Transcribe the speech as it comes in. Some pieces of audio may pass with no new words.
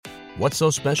What's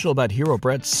so special about Hero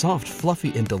Bread's soft,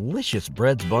 fluffy, and delicious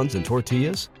breads, buns, and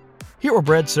tortillas? Hero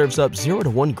Bread serves up 0 to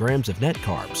 1 grams of net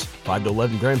carbs, 5 to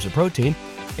 11 grams of protein,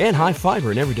 and high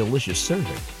fiber in every delicious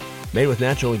serving. Made with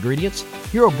natural ingredients,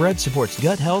 Hero Bread supports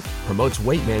gut health, promotes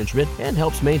weight management, and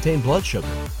helps maintain blood sugar.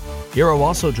 Hero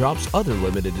also drops other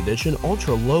limited edition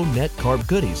ultra-low net carb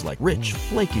goodies like rich,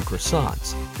 flaky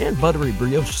croissants and buttery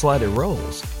brioche slider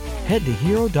rolls. Head to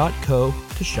hero.co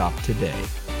to shop today.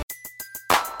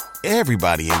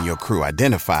 Everybody in your crew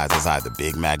identifies as either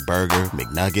Big Mac Burger,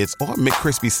 McNuggets, or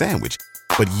McCrispy Sandwich.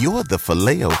 But you're the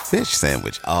Filet-O-Fish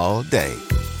Sandwich all day.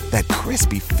 That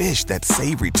crispy fish, that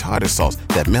savory tartar sauce,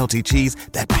 that melty cheese,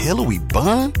 that pillowy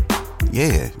bun.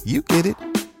 Yeah, you get it.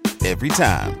 Every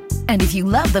time. And if you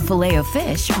love the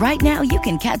Filet-O-Fish, right now you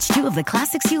can catch 2 of the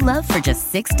classics you love for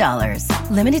just $6.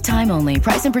 Limited time only.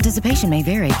 Price and participation may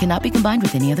vary. Cannot be combined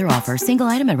with any other offer. Single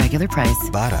item at regular price.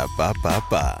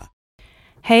 Ba-da-ba-ba-ba.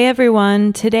 Hey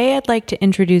everyone, today I'd like to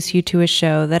introduce you to a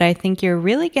show that I think you're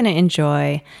really going to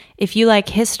enjoy. If you like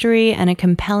history and a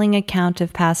compelling account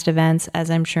of past events, as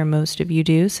I'm sure most of you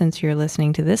do since you're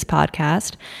listening to this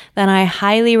podcast, then I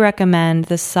highly recommend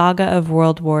The Saga of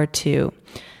World War II.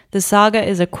 The Saga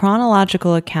is a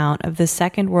chronological account of the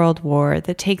Second World War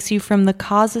that takes you from the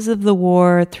causes of the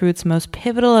war through its most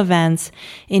pivotal events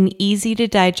in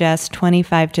easy-to-digest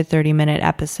 25 to 30-minute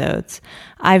episodes.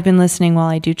 I've been listening while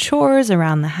I do chores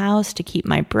around the house to keep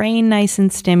my brain nice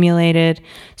and stimulated.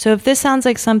 So if this sounds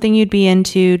like something you'd be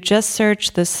into, just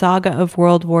search The Saga of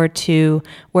World War II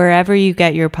wherever you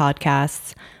get your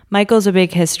podcasts. Michael's a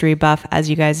big history buff, as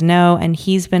you guys know, and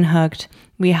he's been hooked.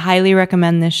 We highly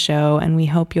recommend this show, and we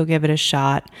hope you'll give it a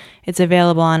shot. It's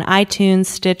available on iTunes,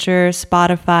 Stitcher,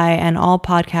 Spotify, and all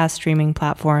podcast streaming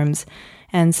platforms.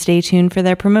 And stay tuned for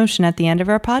their promotion at the end of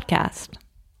our podcast.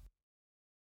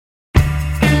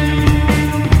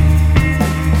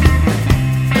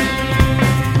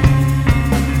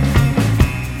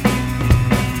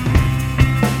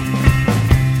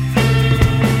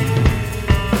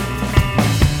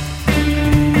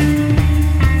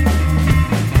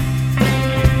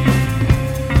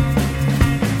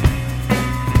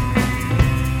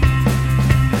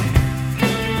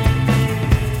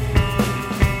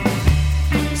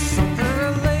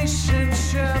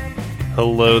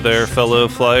 Hello there, fellow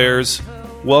flyers.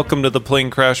 Welcome to the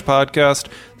Plane Crash Podcast.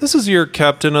 This is your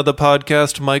captain of the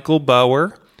podcast, Michael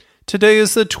Bauer. Today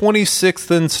is the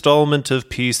 26th installment of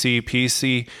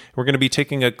PC. We're going to be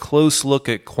taking a close look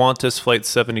at Qantas Flight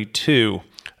 72,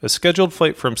 a scheduled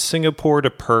flight from Singapore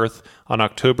to Perth on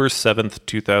October 7th,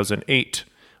 2008.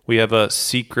 We have a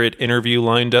secret interview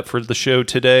lined up for the show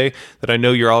today that I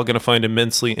know you're all going to find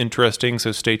immensely interesting,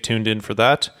 so stay tuned in for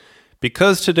that.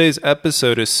 Because today's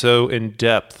episode is so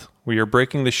in-depth, we are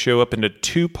breaking the show up into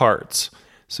 2 parts.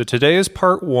 So today is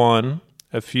part 1.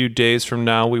 A few days from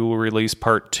now, we will release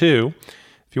part 2.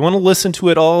 If you want to listen to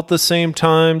it all at the same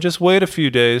time, just wait a few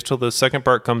days till the second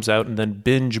part comes out and then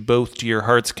binge both to your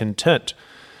heart's content.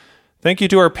 Thank you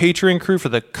to our Patreon crew for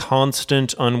the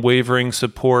constant, unwavering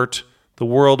support. The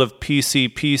world of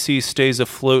PC stays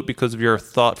afloat because of your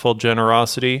thoughtful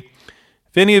generosity.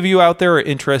 If any of you out there are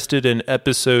interested in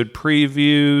episode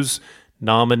previews,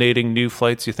 nominating new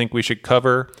flights you think we should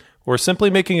cover, or simply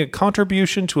making a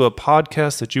contribution to a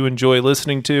podcast that you enjoy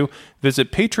listening to,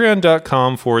 visit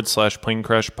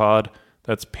patreon.com/planecrashpod.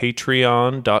 That's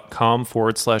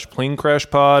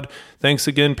patreon.com/planecrashpod. Thanks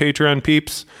again, Patreon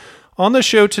peeps. On the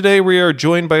show today, we are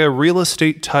joined by a real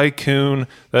estate tycoon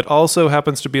that also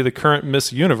happens to be the current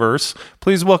Miss Universe.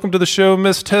 Please welcome to the show,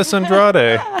 Miss Tess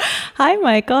Andrade. Hi,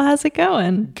 Michael. How's it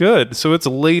going? Good. So it's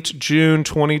late June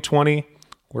 2020.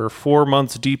 We're 4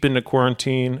 months deep into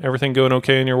quarantine. Everything going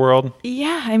okay in your world?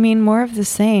 Yeah, I mean, more of the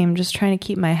same. Just trying to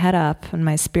keep my head up and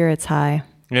my spirits high.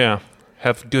 Yeah.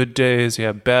 Have good days, you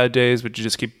have bad days, but you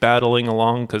just keep battling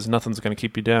along because nothing's going to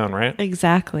keep you down, right?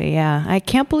 Exactly, yeah. I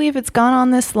can't believe it's gone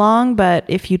on this long, but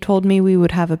if you told me we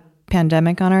would have a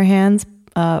pandemic on our hands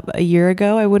a year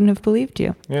ago, I wouldn't have believed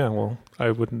you. Yeah, well, I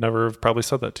would never have probably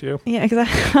said that to you. Yeah,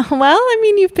 exactly. Well, I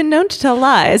mean, you've been known to tell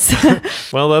lies.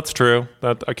 Well, that's true.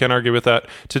 I can't argue with that.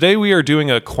 Today we are doing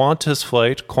a Qantas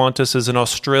flight. Qantas is an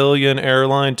Australian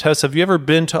airline. Tess, have you ever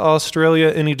been to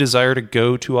Australia? Any desire to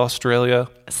go to Australia?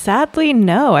 Sadly,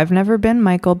 no. I've never been,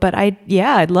 Michael, but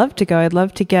I'd love to go. I'd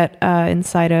love to get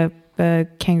inside a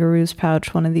kangaroo's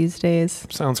pouch one of these days.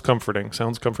 Sounds comforting.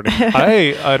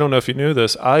 I don't know if you knew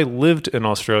this. I lived in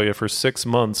Australia for 6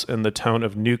 months in the town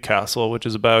of Newcastle, which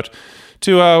is about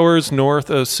 2 hours north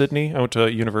of Sydney. I went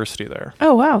to university there.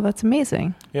 Oh, wow. That's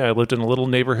amazing. Yeah, I lived in a little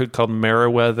neighborhood called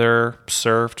Meriwether,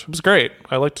 surfed. It was great.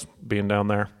 I liked being down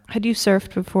there. Had you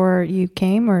surfed before you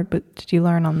came, or did you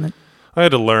learn on the I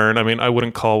had to learn. I mean, I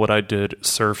wouldn't call what I did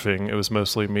surfing. It was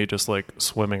mostly me just like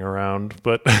swimming around.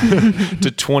 But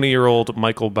to 20-year-old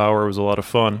Michael Bauer was a lot of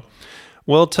fun.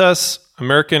 Well, Tess,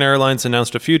 American Airlines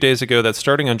announced a few days ago that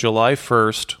starting on July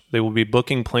 1st, they will be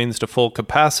booking planes to full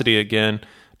capacity again,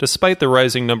 despite the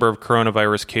rising number of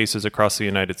coronavirus cases across the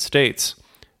United States.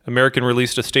 American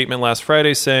released a statement last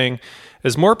Friday saying,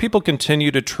 as more people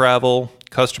continue to travel,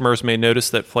 customers may notice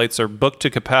that flights are booked to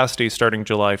capacity starting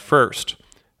July 1st.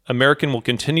 American will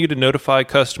continue to notify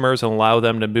customers and allow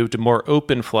them to move to more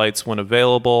open flights when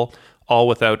available, all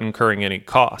without incurring any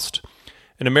cost.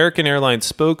 An American Airlines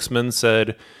spokesman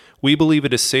said, we believe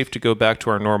it is safe to go back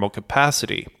to our normal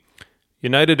capacity.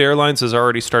 United Airlines has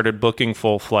already started booking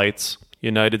full flights.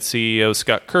 United CEO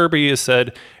Scott Kirby has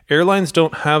said, airlines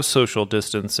don't have social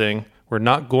distancing. We're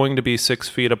not going to be 6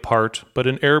 feet apart, but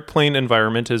an airplane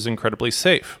environment is incredibly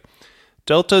safe.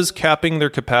 Delta's capping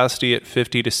their capacity at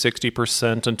 50 to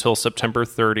 60% until September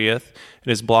 30th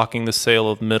and is blocking the sale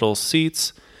of middle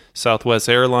seats. Southwest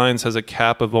Airlines has a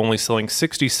cap of only selling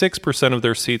 66% of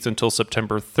their seats until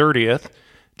September 30th.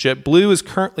 JetBlue is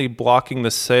currently blocking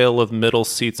the sale of middle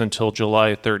seats until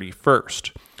July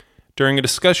 31st. During a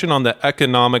discussion on the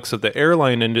economics of the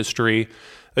airline industry,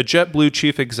 a JetBlue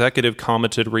chief executive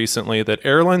commented recently that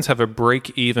airlines have a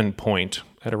break-even point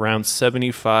at around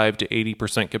 75 to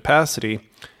 80% capacity.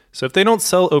 So if they don't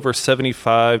sell over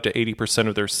 75 to 80%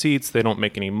 of their seats, they don't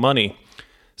make any money.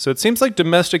 So it seems like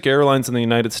domestic airlines in the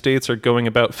United States are going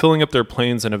about filling up their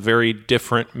planes in a very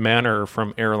different manner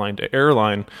from airline to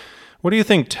airline. What do you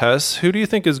think, Tess? Who do you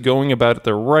think is going about it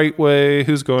the right way?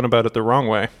 Who's going about it the wrong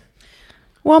way?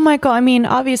 Well, Michael, I mean,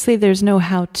 obviously there's no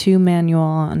how-to manual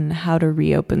on how to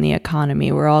reopen the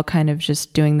economy. We're all kind of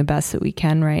just doing the best that we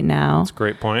can right now. That's a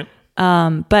great point.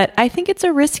 But I think it's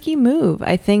a risky move.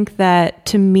 I think that,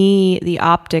 to me, the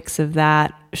optics of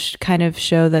that kind of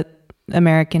show that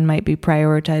American might be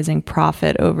prioritizing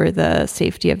profit over the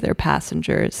safety of their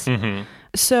passengers. Mm-hmm.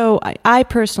 So I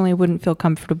personally wouldn't feel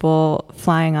comfortable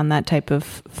flying on that type of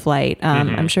flight.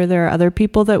 I'm sure there are other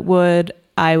people that would.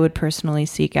 I would personally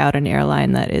seek out an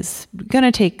airline that is going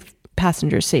to take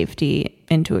passenger safety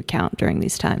into account during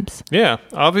these times. Yeah,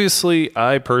 obviously,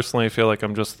 I personally feel like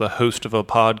I'm just the host of a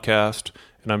podcast,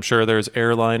 and I'm sure there's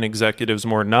airline executives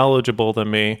more knowledgeable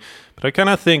than me, but I kind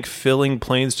of think filling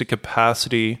planes to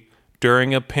capacity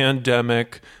during a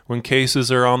pandemic when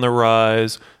cases are on the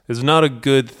rise is not a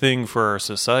good thing for our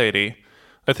society.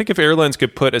 I think if airlines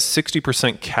could put a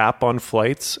 60% cap on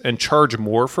flights and charge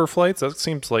more for flights, that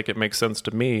seems like it makes sense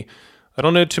to me. I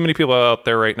don't know too many people out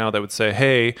there right now that would say,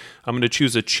 hey, I'm going to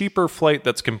choose a cheaper flight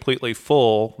that's completely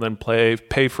full than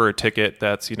pay for a ticket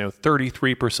that's,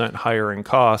 33% higher in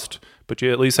cost, but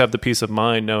you at least have the peace of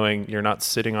mind knowing you're not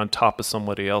sitting on top of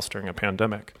somebody else during a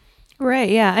pandemic.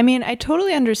 Right, yeah. I mean, I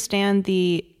totally understand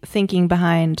the thinking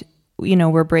behind,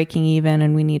 we're breaking even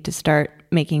and we need to start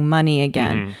making money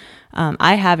again. Mm-hmm.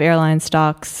 I have airline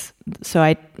stocks, so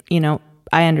I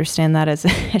understand that as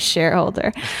a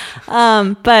shareholder.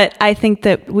 But I think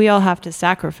that we all have to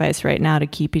sacrifice right now to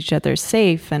keep each other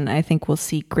safe. And I think we'll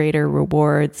see greater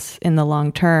rewards in the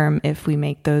long term if we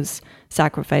make those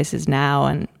sacrifices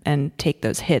now and take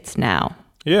those hits now.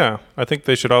 Yeah, I think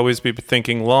they should always be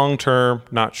thinking long term,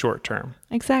 not short term.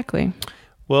 Exactly.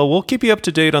 Well, we'll keep you up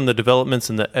to date on the developments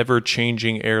in the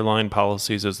ever-changing airline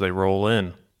policies as they roll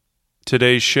in.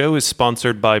 Today's show is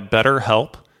sponsored by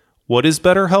BetterHelp. What is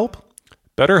BetterHelp?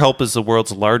 BetterHelp is the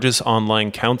world's largest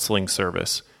online counseling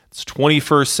service. It's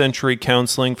 21st century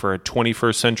counseling for a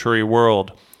 21st century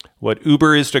world. What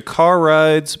Uber is to car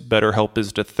rides, BetterHelp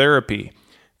is to therapy.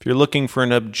 If you're looking for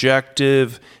an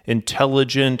objective,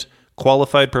 intelligent,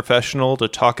 qualified professional to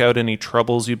talk out any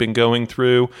troubles you've been going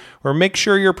through, or make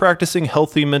sure you're practicing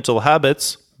healthy mental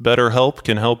habits, BetterHelp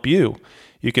can help you.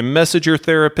 You can message your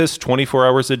therapist 24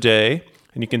 hours a day,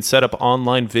 and you can set up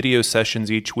online video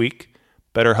sessions each week.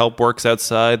 BetterHelp works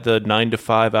outside the 9 to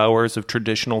 5 hours of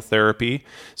traditional therapy,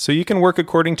 so you can work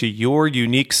according to your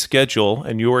unique schedule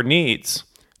and your needs.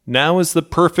 Now is the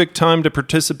perfect time to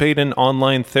participate in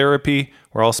online therapy.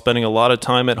 We're all spending a lot of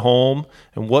time at home,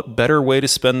 and what better way to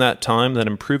spend that time than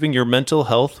improving your mental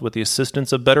health with the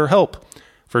assistance of BetterHelp?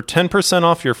 For 10%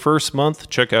 off your first month,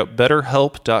 check out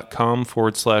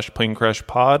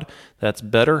betterhelp.com/planecrashpod. That's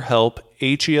BetterHelp,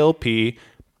 H-E-L-P,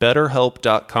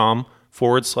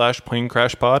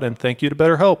 betterhelp.com/planecrashpod. And thank you to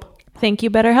BetterHelp. Thank you,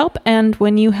 BetterHelp. And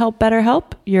when you help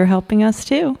BetterHelp, you're helping us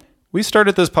too. We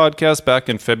started this podcast back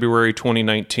in February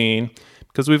 2019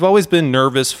 because we've always been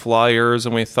nervous flyers,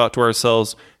 and we thought to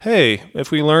ourselves, hey,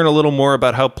 if we learn a little more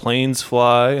about how planes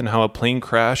fly and how a plane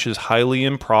crash is highly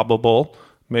improbable,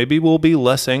 maybe we'll be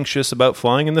less anxious about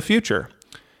flying in the future.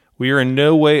 We are in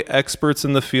no way experts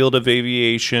in the field of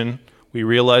aviation. We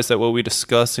realize that what we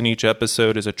discuss in each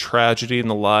episode is a tragedy in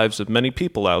the lives of many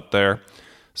people out there.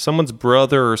 Someone's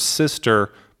brother or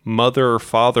sister, mother or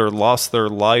father lost their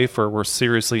life or were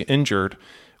seriously injured.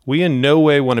 We in no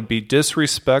way want to be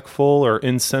disrespectful or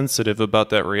insensitive about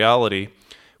that reality.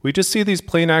 We just see these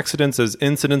plane accidents as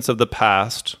incidents of the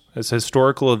past, as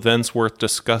historical events worth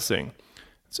discussing.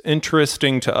 It's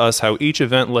interesting to us how each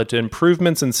event led to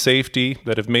improvements in safety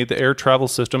that have made the air travel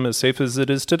system as safe as it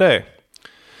is today.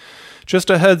 Just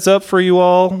a heads up for you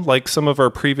all, like some of our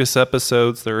previous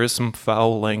episodes, there is some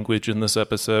foul language in this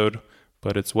episode,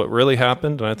 but it's what really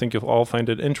happened, and I think you'll all find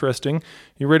it interesting.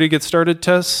 You ready to get started,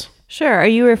 Tess? Sure. Are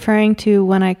you referring to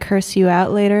when I curse you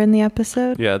out later in the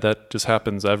episode? Yeah, that just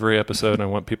happens every episode, and I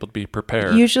want people to be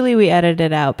prepared. Usually we edit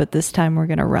it out, but this time we're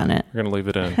going to run it. We're going to leave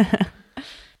it in.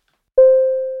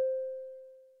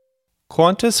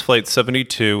 Qantas Flight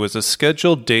 72 was a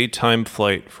scheduled daytime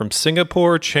flight from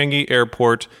Singapore Changi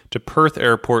Airport to Perth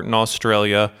Airport in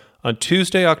Australia on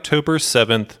Tuesday, October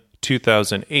 7th,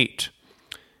 2008.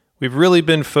 We've really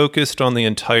been focused on the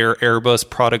entire Airbus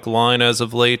product line as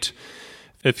of late.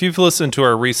 If you've listened to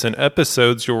our recent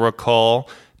episodes, you'll recall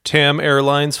TAM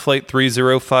Airlines Flight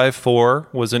 3054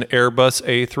 was an Airbus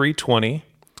A320.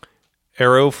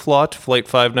 Aeroflot Flight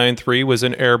 593 was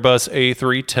an Airbus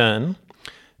A310.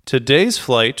 Today's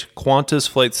flight, Qantas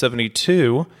Flight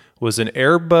 72, was an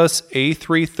Airbus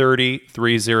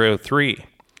A330-303.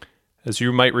 As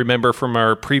you might remember from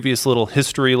our previous little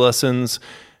history lessons,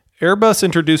 Airbus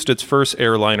introduced its first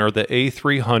airliner, the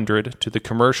A300, to the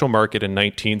commercial market in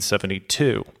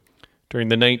 1972. During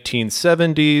the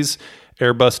 1970s,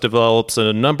 Airbus develops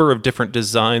a number of different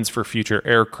designs for future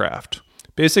aircraft,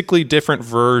 basically different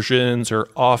versions or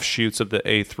offshoots of the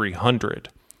A300.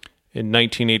 In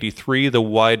 1983, the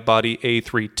wide-body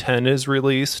A310 is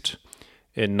released.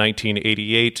 In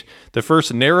 1988, the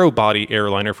first narrow-body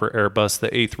airliner for Airbus, the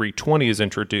A320, is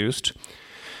introduced.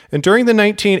 And during the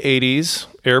 1980s,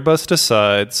 Airbus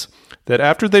decides that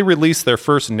after they release their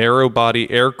first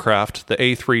narrow-body aircraft, the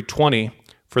A320,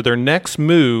 for their next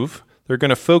move, they're going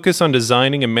to focus on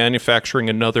designing and manufacturing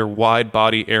another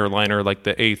wide-body airliner like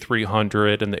the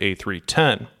A300 and the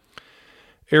A310.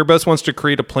 Airbus wants to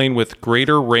create a plane with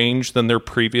greater range than their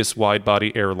previous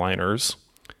wide-body airliners.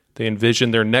 They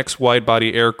envision their next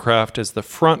wide-body aircraft as the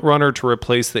front-runner to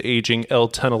replace the aging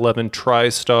L-1011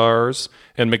 TriStars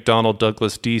and McDonnell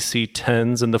Douglas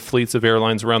DC-10s in the fleets of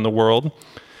airlines around the world.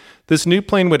 This new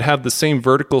plane would have the same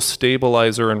vertical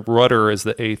stabilizer and rudder as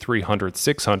the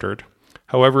A300-600.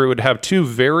 However, it would have two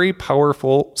very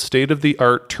powerful,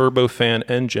 state-of-the-art turbofan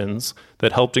engines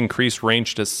that helped increase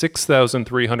range to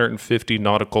 6,350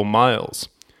 nautical miles.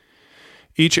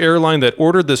 Each airline that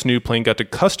ordered this new plane got to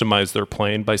customize their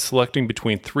plane by selecting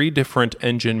between 3 different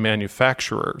engine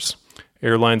manufacturers.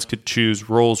 Airlines could choose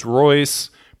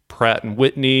Rolls-Royce, Pratt &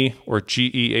 Whitney, or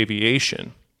GE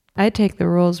Aviation. I'd take the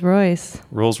Rolls-Royce.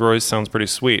 Rolls-Royce sounds pretty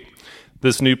sweet.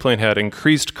 This new plane had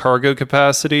increased cargo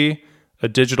capacity, a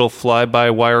digital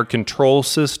fly-by-wire control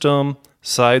system,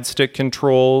 side stick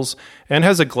controls, and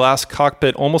has a glass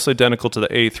cockpit almost identical to the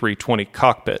A320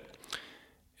 cockpit.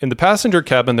 In the passenger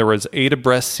cabin, there was 8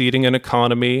 abreast seating in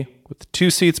economy, with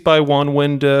 2 seats by 1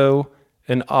 window,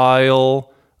 an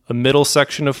aisle, a middle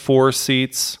section of 4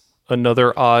 seats,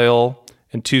 another aisle,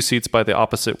 and 2 seats by the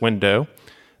opposite window.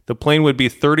 The plane would be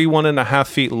 31.5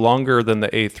 feet longer than the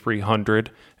A300,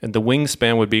 and the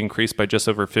wingspan would be increased by just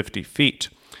over 50 feet.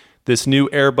 This new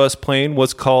Airbus plane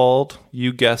was called,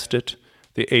 you guessed it,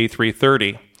 the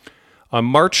A330. On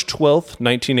March 12,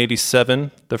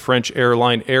 1987, the French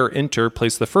airline Air Inter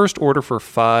placed the first order for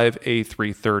 5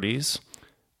 A330s.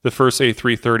 The first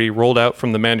A330 rolled out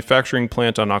from the manufacturing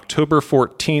plant on October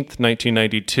 14,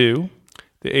 1992.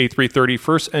 The A330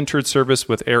 first entered service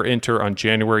with Air Inter on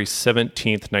January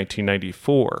 17,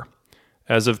 1994.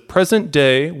 As of present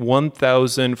day,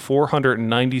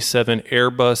 1,497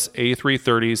 Airbus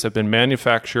A330s have been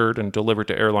manufactured and delivered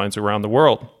to airlines around the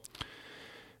world.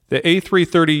 The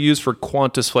A330 used for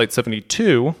Qantas Flight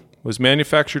 72 was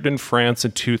manufactured in France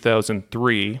in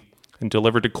 2003 and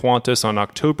delivered to Qantas on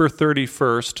October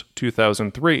 31st,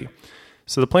 2003.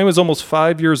 So the plane was almost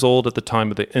 5 years old at the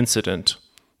time of the incident.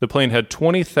 The plane had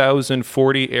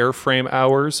 20,040 airframe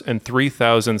hours and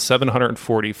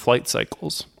 3,740 flight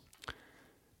cycles.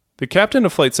 The captain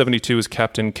of Flight 72 is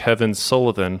Captain Kevin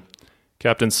Sullivan.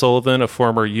 Captain Sullivan, a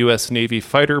former U.S. Navy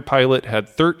fighter pilot, had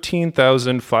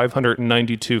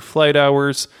 13,592 flight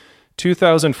hours,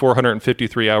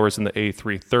 2,453 hours in the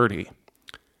A330.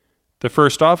 The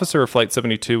first officer of Flight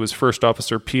 72 was First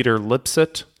Officer Peter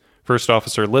Lipset. First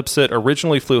Officer Lipsett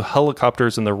originally flew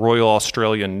helicopters in the Royal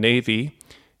Australian Navy.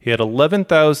 He had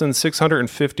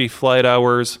 11,650 flight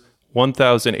hours,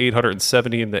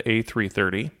 1,870 in the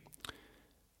A330.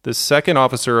 The second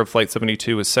officer of Flight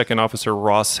 72 is Second Officer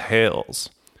Ross Hales.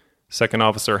 Second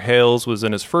Officer Hales was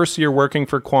in his first year working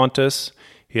for Qantas.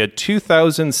 He had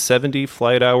 2,070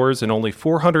 flight hours and only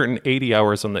 480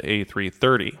 hours on the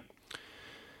A330.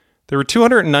 There were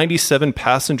 297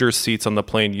 passenger seats on the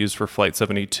plane used for Flight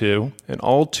 72, and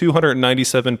all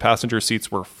 297 passenger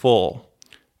seats were full.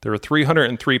 There were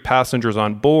 303 passengers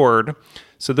on board,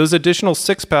 so those additional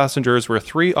 6 passengers were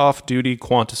 3 off-duty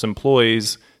Qantas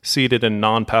employees seated in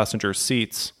non-passenger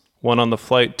seats, 1 on the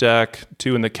flight deck,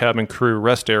 2 in the cabin crew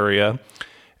rest area,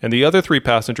 and the other 3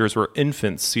 passengers were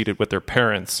infants seated with their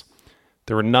parents.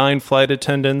 There were 9 flight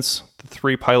attendants, the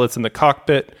 3 pilots in the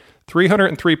cockpit,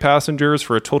 303 passengers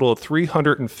for a total of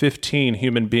 315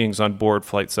 human beings on board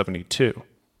Flight 72.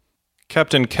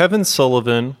 Captain Kevin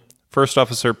Sullivan, First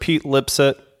Officer Pete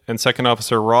Lipsett, and Second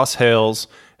Officer Ross Hales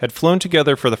had flown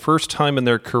together for the first time in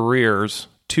their careers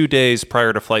 2 days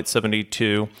prior to Flight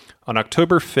 72 on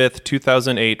October 5th,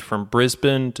 2008 from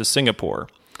Brisbane to Singapore.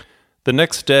 The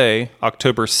next day,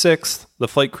 October 6th, the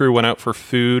flight crew went out for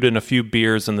food and a few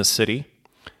beers in the city.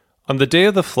 On the day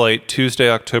of the flight, Tuesday,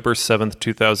 October 7th,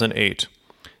 2008,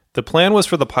 the plan was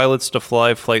for the pilots to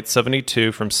fly Flight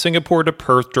 72 from Singapore to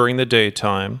Perth during the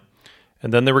daytime,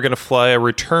 and then they were going to fly a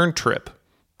return trip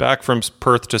back from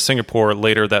Perth to Singapore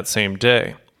later that same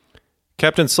day.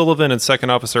 Captain Sullivan and Second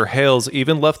Officer Hales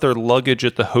even left their luggage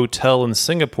at the hotel in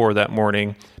Singapore that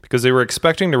morning because they were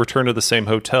expecting to return to the same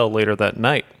hotel later that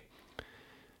night.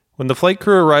 When the flight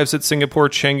crew arrives at Singapore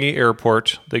Changi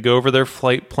Airport, they go over their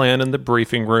flight plan in the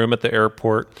briefing room at the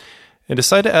airport and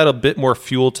decide to add a bit more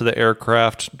fuel to the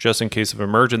aircraft just in case of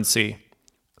emergency.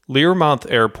 Learmonth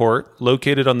Airport,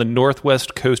 located on the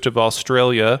northwest coast of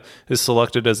Australia, is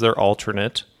selected as their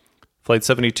alternate. Flight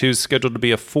 72 is scheduled to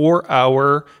be a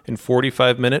 4-hour and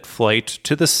 45-minute flight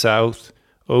to the south,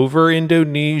 over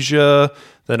Indonesia,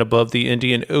 then above the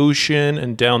Indian Ocean,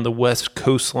 and down the west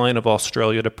coastline of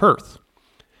Australia to Perth.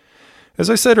 As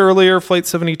I said earlier, Flight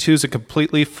 72 is a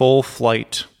completely full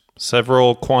flight.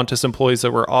 Several Qantas employees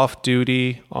that were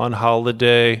off-duty, on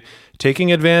holiday,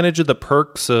 taking advantage of the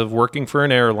perks of working for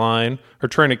an airline, are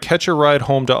trying to catch a ride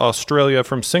home to Australia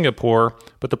from Singapore,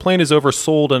 but the plane is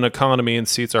oversold in economy and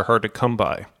seats are hard to come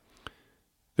by.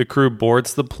 The crew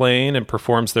boards the plane and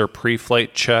performs their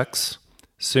pre-flight checks.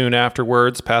 Soon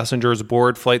afterwards, passengers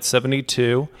board Flight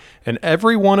 72, and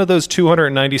every one of those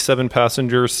 297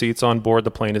 passenger seats on board the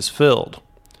plane is filled.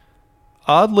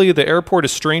 Oddly, the airport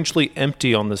is strangely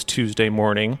empty on this Tuesday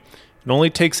morning. It only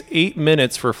takes 8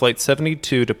 minutes for Flight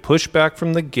 72 to push back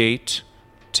from the gate,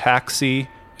 taxi,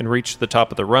 and reach the top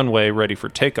of the runway ready for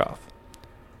takeoff.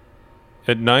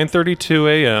 At 9:32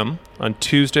 a.m. on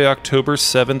Tuesday, October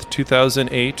 7th,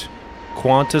 2008,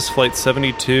 Qantas Flight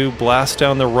 72 blasts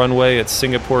down the runway at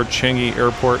Singapore Changi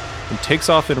Airport and takes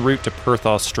off en route to Perth,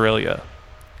 Australia.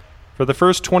 For the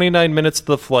first 29 minutes of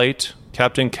the flight,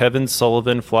 Captain Kevin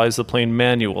Sullivan flies the plane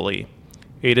manually,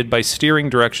 aided by steering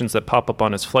directions that pop up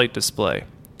on his flight display.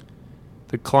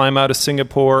 The climb out of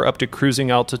Singapore up to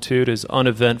cruising altitude is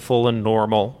uneventful and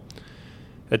normal.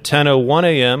 At 10:01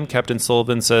 a.m., Captain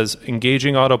Sullivan says,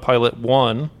 "Engaging autopilot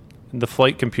 1," and the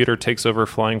flight computer takes over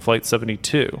flying Flight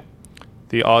 72.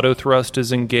 The auto thrust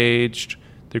is engaged.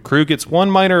 The crew gets one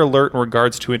minor alert in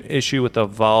regards to an issue with a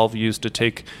valve used to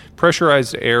take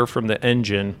pressurized air from the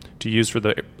engine to use for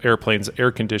the airplane's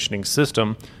air conditioning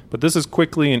system, but this is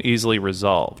quickly and easily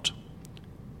resolved.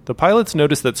 The pilots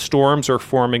notice that storms are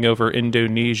forming over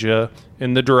Indonesia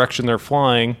in the direction they're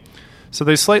flying, so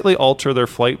they slightly alter their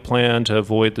flight plan to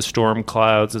avoid the storm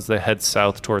clouds as they head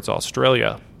south towards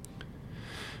Australia.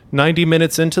 90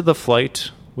 minutes into the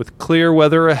flight, with clear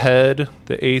weather ahead,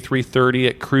 the A330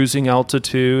 at cruising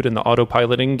altitude, and the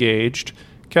autopilot engaged,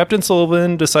 Captain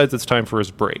Sullivan decides it's time for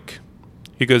his break.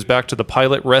 He goes back to the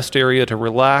pilot rest area to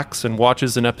relax and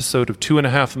watches an episode of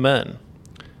 2.5 Men.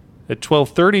 At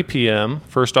 12:30 p.m.,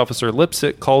 First Officer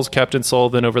Lipsett calls Captain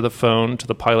Sullivan over the phone to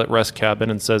the pilot rest cabin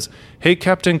and says, "Hey,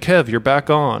 Captain Kev, you're back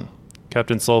on."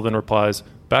 Captain Sullivan replies,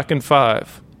 "Back in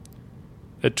 5."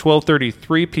 At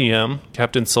 12:33 p.m.,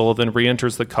 Captain Sullivan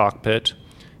re-enters the cockpit,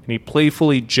 and he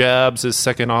playfully jabs his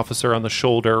second officer on the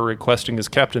shoulder, requesting his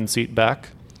captain's seat back.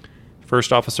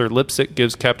 First Officer Lipsett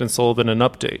gives Captain Sullivan an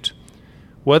update.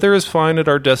 Weather is fine at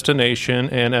our destination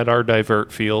and at our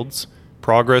divert fields.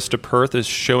 Progress to Perth is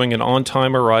showing an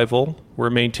on-time arrival. We're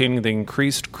maintaining the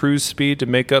increased cruise speed to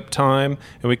make up time,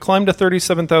 and we climbed to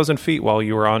 37,000 feet while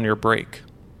you were on your break.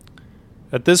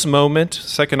 At this moment,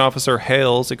 Second Officer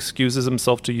Hales excuses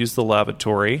himself to use the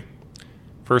lavatory.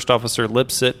 First Officer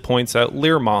Lipset points out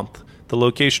Learmonth, the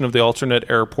location of the alternate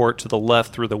airport to the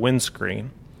left through the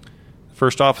windscreen. The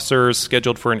first officer is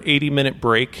scheduled for an 80-minute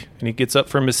break, and he gets up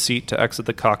from his seat to exit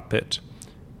the cockpit.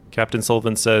 Captain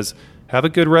Sullivan says, "Have a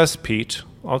good rest, Pete.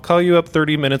 I'll call you up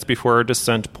 30 minutes before our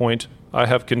descent point. I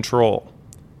have control."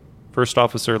 First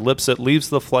Officer Lipset leaves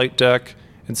the flight deck,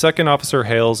 and Second Officer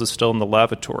Hales is still in the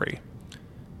lavatory.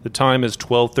 The time is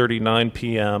 12:39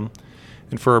 p.m.,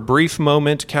 and for a brief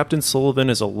moment, Captain Sullivan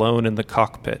is alone in the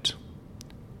cockpit.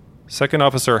 Second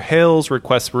Officer Hales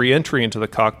requests re-entry into the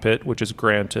cockpit, which is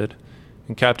granted,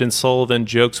 and Captain Sullivan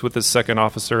jokes with his second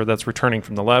officer that's returning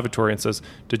from the lavatory and says,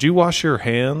 "Did you wash your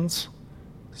hands?"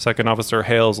 Second Officer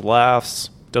Hales laughs,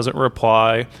 doesn't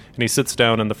reply, and he sits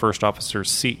down in the first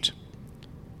officer's seat.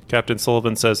 Captain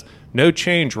Sullivan says, "No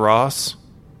change, Ross,"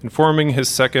 informing his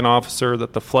second officer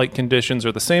that the flight conditions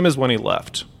are the same as when he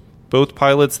left. Both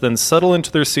pilots then settle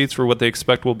into their seats for what they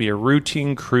expect will be a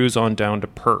routine cruise on down to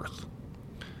Perth.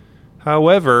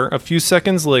 However, a few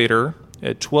seconds later,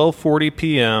 at 12:40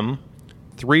 p.m.,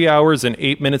 3 hours and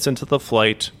 8 minutes into the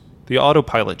flight, the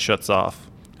autopilot shuts off,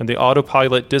 and the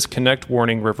autopilot disconnect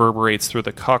warning reverberates through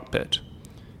the cockpit.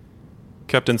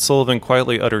 Captain Sullivan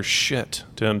quietly utters "shit"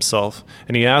 to himself,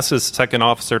 and he asks his second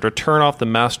officer to turn off the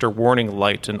master warning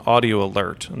light and audio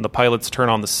alert, and the pilots turn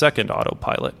on the second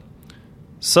autopilot.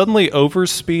 Suddenly,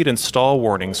 overspeed and stall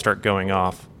warnings start going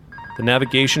off. The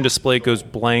navigation display goes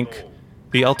blank.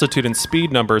 The altitude and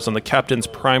speed numbers on the captain's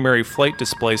primary flight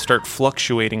display start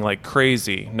fluctuating like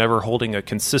crazy, never holding a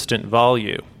consistent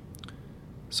value.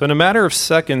 So in a matter of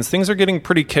seconds, things are getting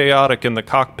pretty chaotic in the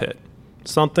cockpit.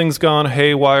 Something's gone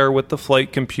haywire with the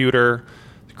flight computer.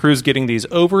 The crew's getting these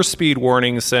overspeed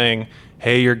warnings saying,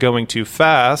 "Hey, you're going too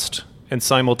fast," and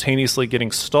simultaneously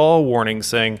getting stall warnings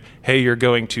saying, "Hey, you're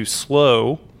going too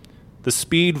slow." The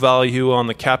speed value on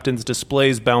the captain's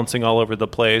display is bouncing all over the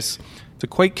place. It's a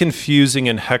quite confusing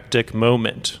and hectic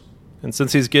moment. And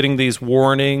since he's getting these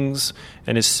warnings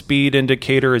and his speed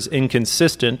indicator is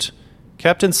inconsistent,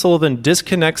 Captain Sullivan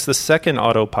disconnects the second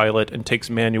autopilot and takes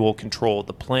manual control of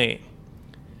the plane.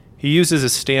 He uses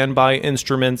his standby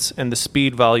instruments and the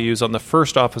speed values on the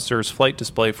first officer's flight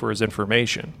display for his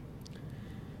information.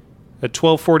 At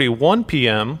 12:41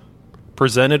 p.m.,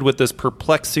 presented with this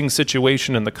perplexing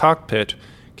situation in the cockpit,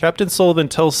 Captain Sullivan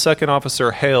tells Second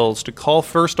Officer Hales to call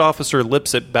First Officer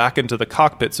Lipset back into the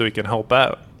cockpit so he can help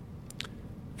out.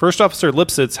 First Officer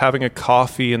Lipset's having a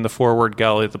coffee in the forward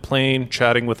galley of the plane,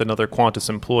 chatting with another Qantas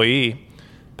employee.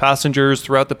 Passengers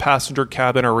throughout the passenger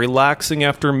cabin are relaxing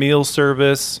after meal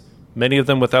service, many of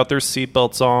them without their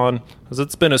seatbelts on, as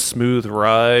it's been a smooth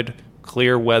ride,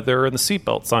 clear weather, and the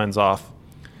seatbelt signs off.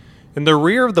 In the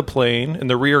rear of the plane, in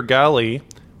the rear galley,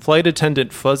 Flight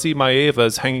Attendant Fuzzy Maeva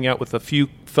is hanging out with a few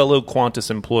fellow Qantas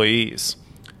employees.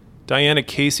 Diana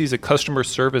Casey's a customer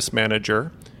service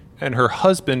manager, and her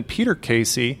husband, Peter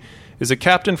Casey, is a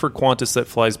captain for Qantas that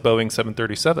flies Boeing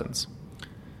 737s.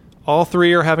 All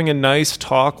three are having a nice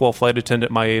talk while Flight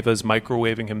Attendant Maeva is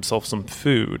microwaving himself some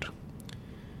food.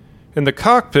 In the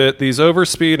cockpit, these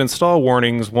overspeed and stall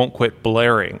warnings won't quit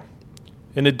blaring.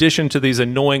 In addition to these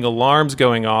annoying alarms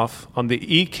going off on the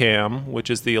ECAM, which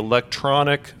is the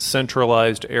Electronic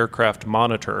Centralized Aircraft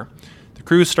Monitor, the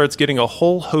crew starts getting a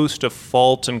whole host of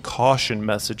fault and caution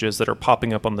messages that are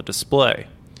popping up on the display.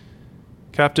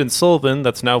 Captain Sullivan,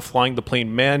 that's now flying the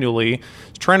plane manually,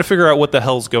 is trying to figure out what the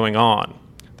hell's going on.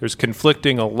 There's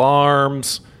conflicting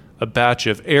alarms, a batch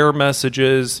of error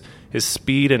messages, his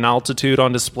speed and altitude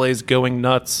on displays going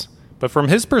nuts. But from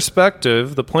his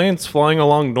perspective, the plane's flying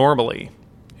along normally.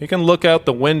 He can look out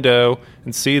the window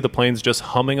and see the plane's just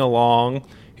humming along.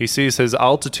 He sees his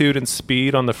altitude and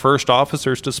speed on the first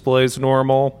officer's display is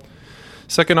normal.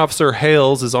 Second Officer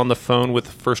Hales is on the phone with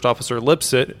First Officer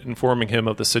Lipset, informing him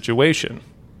of the situation.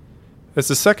 As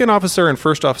the second officer and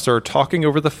first officer are talking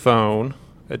over the phone,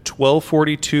 at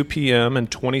 12:42 p.m. and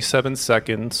 27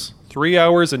 seconds, 3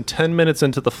 hours and 10 minutes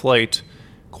into the flight,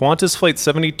 Qantas Flight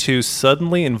 72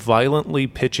 suddenly and violently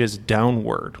pitches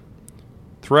downward.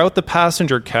 Throughout the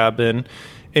passenger cabin,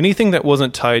 anything that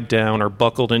wasn't tied down or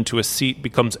buckled into a seat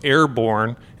becomes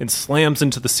airborne and slams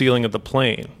into the ceiling of the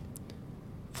plane.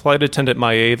 Flight Attendant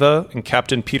Maeva and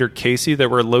Captain Peter Casey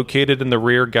that were located in the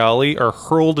rear galley are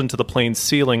hurled into the plane's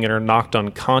ceiling and are knocked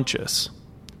unconscious.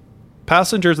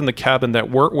 Passengers in the cabin that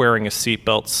weren't wearing a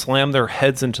seatbelt slam their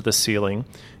heads into the ceiling,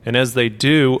 and as they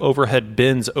do, overhead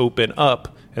bins open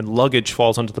up and luggage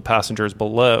falls onto the passengers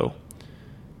below.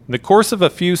 In the course of a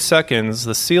few seconds,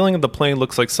 the ceiling of the plane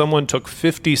looks like someone took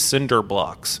 50 cinder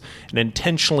blocks and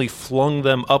intentionally flung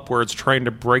them upwards, trying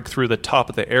to break through the top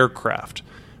of the aircraft.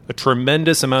 A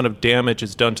tremendous amount of damage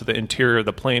is done to the interior of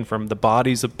the plane from the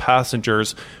bodies of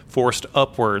passengers forced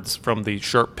upwards from the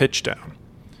sharp pitch down.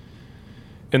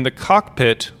 In the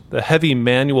cockpit, the heavy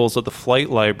manuals of the flight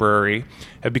library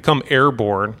have become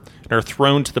airborne and are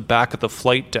thrown to the back of the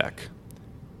flight deck.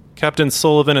 Captain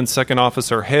Sullivan and Second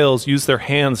Officer Hales use their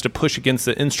hands to push against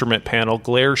the instrument panel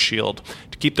glare shield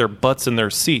to keep their butts in their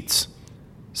seats.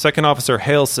 Second Officer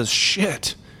Hales says,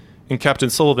 "Shit!" and Captain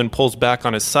Sullivan pulls back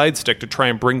on his side stick to try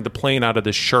and bring the plane out of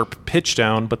this sharp pitch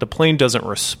down, but the plane doesn't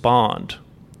respond.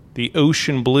 The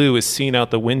ocean blue is seen out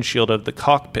the windshield of the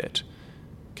cockpit.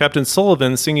 Captain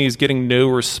Sullivan, seeing he's getting no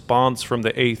response from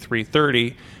the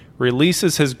A330,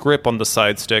 releases his grip on the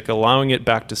side stick, allowing it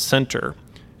back to center,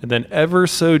 and then ever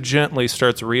so gently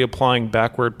starts reapplying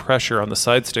backward pressure on the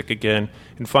side stick again,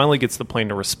 and finally gets the plane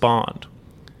to respond.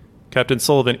 Captain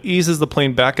Sullivan eases the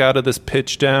plane back out of this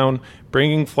pitch down,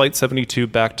 bringing Flight 72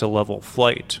 back to level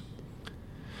flight.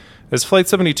 As Flight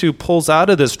 72 pulls out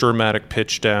of this dramatic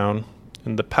pitch down,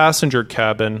 in the passenger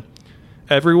cabin,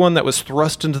 everyone that was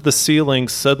thrust into the ceiling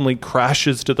suddenly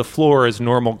crashes to the floor as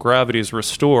normal gravity is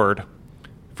restored.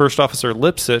 First Officer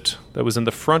Lipset, that was in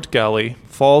the front galley,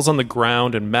 falls on the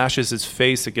ground and mashes his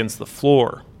face against the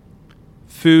floor.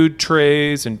 Food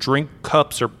trays and drink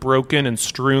cups are broken and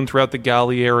strewn throughout the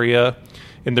galley area.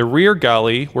 In the rear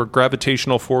galley, where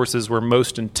gravitational forces were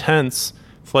most intense,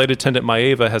 Flight Attendant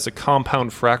Maeva has a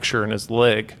compound fracture in his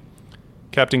leg.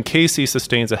 Captain Casey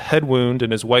sustains a head wound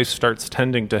and his wife starts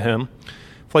tending to him.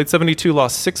 Flight 72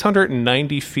 lost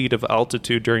 690 feet of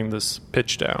altitude during this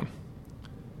pitch down.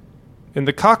 In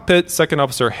the cockpit, Second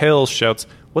Officer Hales shouts,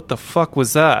 "What the fuck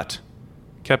was that?"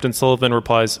 Captain Sullivan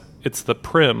replies, "It's the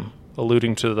Prim,"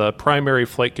 alluding to the primary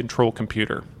flight control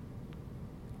computer.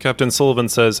 Captain Sullivan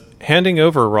says, "Handing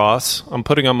over, Ross. I'm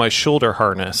putting on my shoulder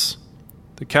harness."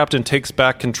 The captain takes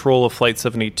back control of Flight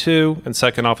 72, and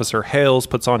Second Officer Hales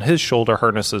puts on his shoulder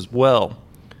harness as well.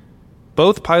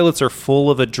 Both pilots are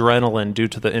full of adrenaline due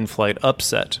to the in-flight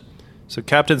upset. So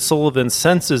Captain Sullivan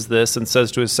senses this and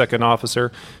says to his second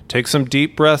officer, "Take some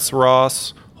deep breaths,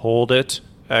 Ross. Hold it.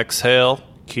 Exhale.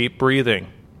 Keep breathing."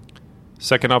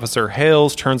 Second Officer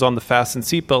Hales turns on the fasten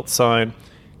seatbelt sign,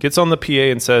 gets on the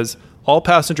PA and says, "All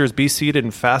passengers be seated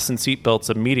and fasten seatbelts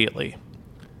immediately."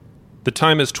 The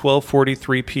time is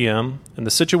 12:43 p.m., and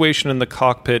the situation in the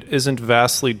cockpit isn't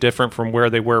vastly different from where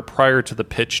they were prior to the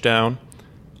pitch down.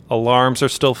 Alarms are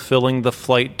still filling the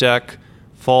flight deck.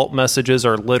 Fault messages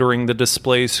are littering the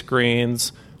display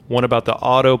screens, one about the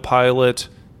autopilot,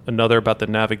 another about the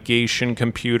navigation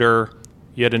computer,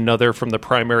 yet another from the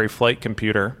primary flight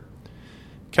computer.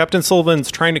 Captain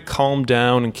Sullivan's trying to calm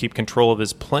down and keep control of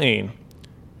his plane.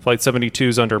 Flight 72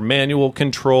 is under manual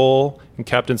control, and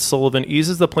Captain Sullivan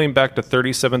eases the plane back to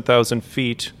 37,000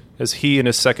 feet as he and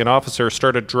his second officer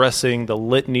start addressing the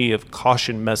litany of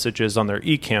caution messages on their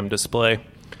ECAM display.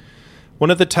 One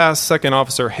of the tasks Second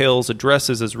Officer Hales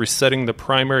addresses is resetting the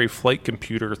primary flight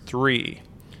computer 3.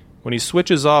 When he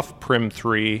switches off Prim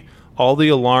 3, all the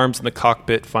alarms in the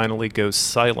cockpit finally go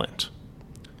silent.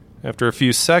 After a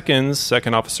few seconds,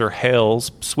 Second Officer Hales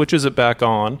switches it back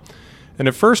on, and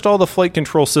at first all the flight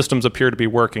control systems appear to be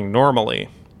working normally.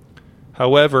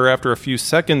 However, after a few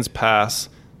seconds pass,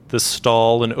 the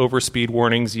stall and overspeed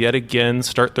warnings yet again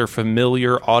start their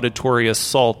familiar auditory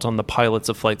assault on the pilots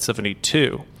of Flight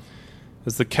 72.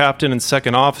 As the captain and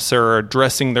second officer are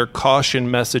addressing their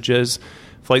caution messages,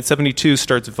 Flight 72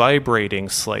 starts vibrating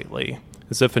slightly,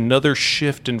 as if another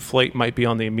shift in flight might be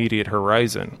on the immediate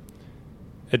horizon.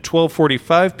 At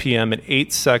 12:45 p.m. in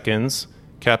 8 seconds,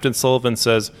 Captain Sullivan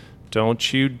says,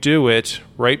 "Don't you do it,"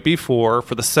 right before,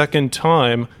 for the second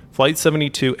time, Flight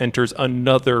 72 enters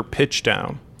another pitch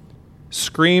down.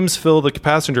 Screams fill the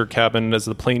passenger cabin as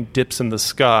the plane dips in the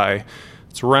sky.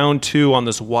 It's round 2 on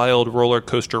this wild roller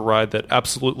coaster ride that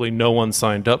absolutely no one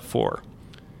signed up for.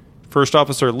 First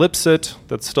Officer Lipset,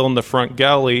 that's still in the front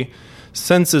galley,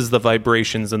 senses the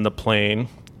vibrations in the plane,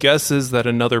 guesses that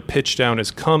another pitch down is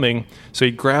coming, so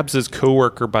he grabs his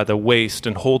coworker by the waist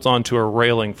and holds onto a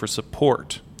railing for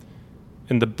support.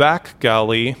 In the back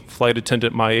galley, Flight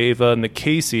Attendant Maeva and the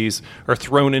Caseys are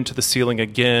thrown into the ceiling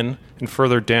again, and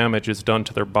further damage is done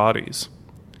to their bodies.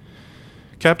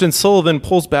 Captain Sullivan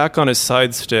pulls back on his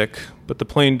side stick, but the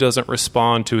plane doesn't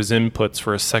respond to his inputs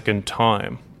for a second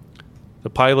time. The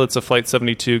pilots of Flight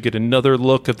 72 get another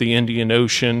look of the Indian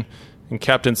Ocean, and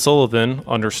Captain Sullivan,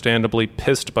 understandably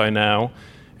pissed by now,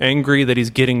 angry that he's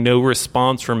getting no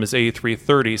response from his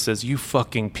A330, says, "You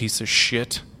fucking piece of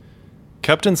shit."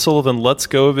 Captain Sullivan lets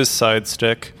go of his side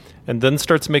stick and then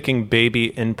starts making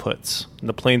baby inputs, and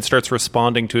the plane starts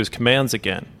responding to his commands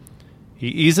again. He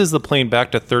eases the plane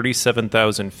back to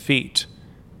 37,000 feet.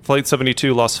 Flight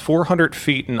 72 lost 400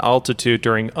 feet in altitude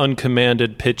during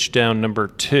uncommanded pitch down number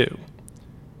 2.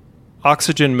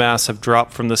 Oxygen masks have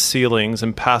dropped from the ceilings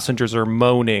and passengers are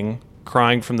moaning,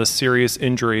 crying from the serious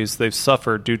injuries they've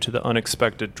suffered due to the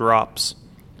unexpected drops.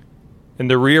 In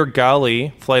the rear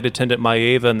galley, Flight Attendant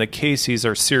Maeva and the Caseys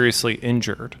are seriously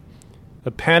injured.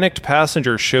 A panicked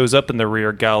passenger shows up in the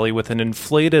rear galley with an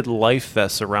inflated life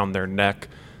vest around their neck.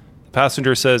 The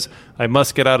passenger says, "I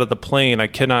must get out of the plane, I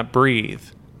cannot breathe."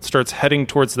 Starts heading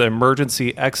towards the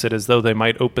emergency exit as though they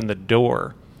might open the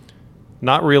door.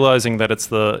 Not realizing that it's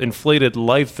the inflated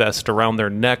life vest around their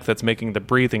neck that's making the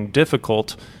breathing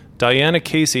difficult, Diana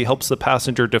Casey helps the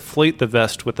passenger deflate the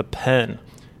vest with a pen,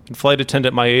 and Flight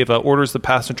Attendant Maeva orders the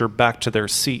passenger back to their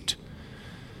seat.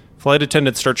 Flight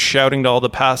attendant starts shouting to all the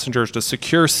passengers to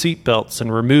secure seatbelts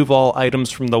and remove all items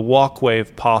from the walkway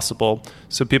if possible,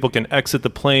 so people can exit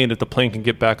the plane if the plane can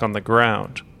get back on the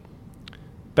ground.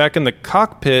 Back in the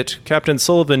cockpit, Captain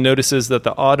Sullivan notices that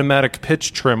the automatic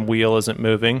pitch trim wheel isn't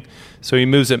moving, so he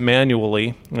moves it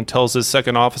manually and tells his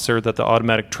second officer that the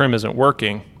automatic trim isn't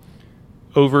working.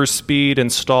 Overspeed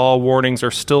and stall warnings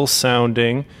are still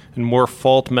sounding, and more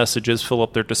fault messages fill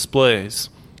up their displays.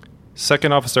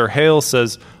 Second Officer Hale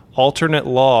says, "Alternate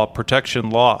law, protection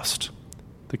lost."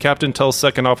 The captain tells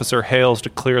Second Officer Hales to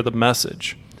clear the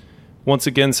message. Once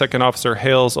again, Second Officer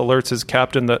Hales alerts his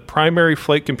captain that primary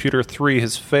flight computer 3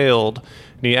 has failed,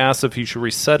 and he asks if he should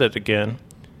reset it again.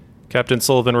 Captain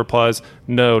Sullivan replies,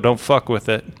 "No, don't fuck with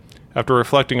it," after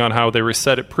reflecting on how they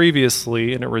reset it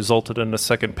previously and it resulted in a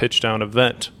second pitch-down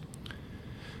event.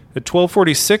 At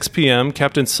 12:46 p.m.,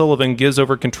 Captain Sullivan gives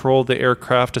over control of the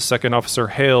aircraft to Second Officer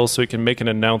Hales so he can make an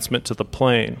announcement to the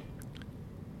plane.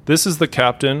 "This is the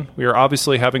captain. We are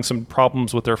obviously having some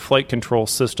problems with our flight control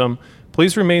system.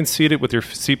 Please remain seated with your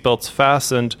seatbelts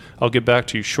fastened. I'll get back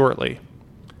to you shortly."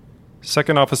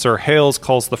 Second Officer Hales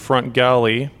calls the front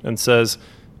galley and says,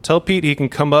 "Tell Pete he can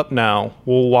come up now.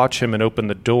 We'll watch him and open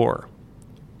the door."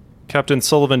 Captain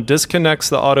Sullivan disconnects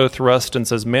the auto thrust and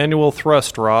says, "Manual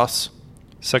thrust, Ross."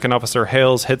 Second Officer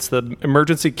Hales hits the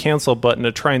emergency cancel button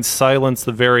to try and silence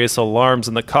the various alarms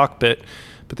in the cockpit,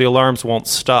 but the alarms won't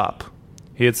stop.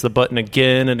 He hits the button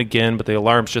again and again, but the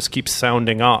alarms just keep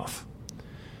sounding off.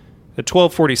 At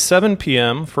 12:47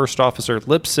 p.m., First Officer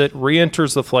Lipset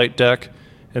re-enters the flight deck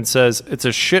and says, "It's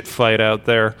a shit fight out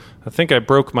there. I think I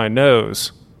broke my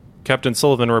nose." Captain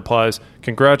Sullivan replies,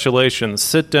 "Congratulations,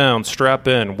 sit down, strap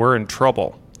in, we're in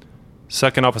trouble."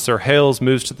 Second Officer Hales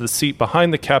moves to the seat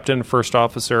behind the captain and first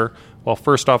officer, while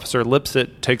First Officer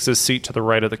Lipset takes his seat to the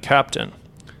right of the captain.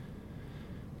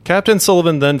 Captain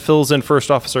Sullivan then fills in First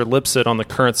Officer Lipset on the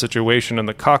current situation in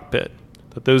the cockpit,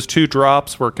 that those 2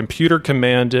 drops were computer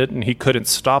commanded and he couldn't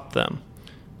stop them.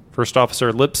 First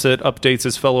Officer Lipset updates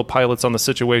his fellow pilots on the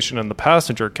situation in the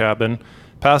passenger cabin.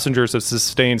 Passengers have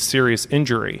sustained serious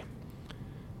injury.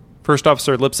 First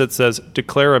Officer Lipset says,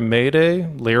 "Declare a Mayday,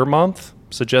 Learmonth,"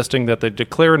 suggesting that they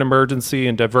declare an emergency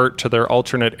and divert to their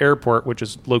alternate airport, which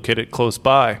is located close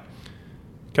by.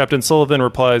 Captain Sullivan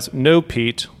replies, "No,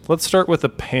 Pete. Let's start with a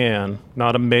PAN,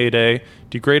 not a Mayday,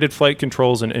 degraded flight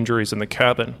controls and injuries in the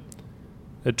cabin."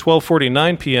 At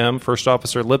 12:49 p.m., First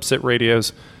Officer Lipset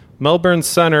radios, "Melbourne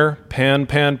Center, PAN,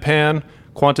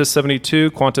 Qantas 72,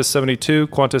 Qantas 72,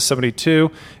 Qantas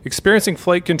 72, experiencing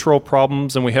flight control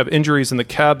problems and we have injuries in the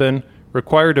cabin,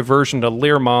 require diversion to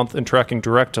Learmonth and tracking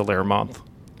direct to Learmonth."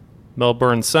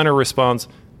 Melbourne Center responds,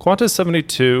 "Qantas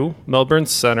 72, Melbourne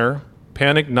Center,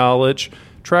 PAN acknowledge,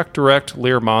 track direct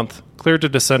Learmonth, cleared to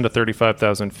descend to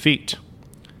 35,000 feet.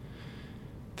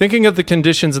 Thinking of the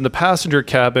conditions in the passenger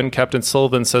cabin, Captain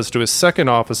Sullivan says to his second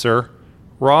officer,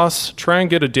 "Ross, try and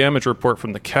get a damage report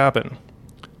from the cabin."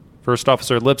 First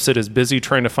Officer Lipset is busy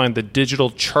trying to find the digital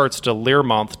charts to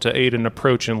Learmonth to aid in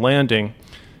approach and landing,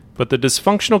 but the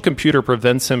dysfunctional computer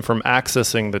prevents him from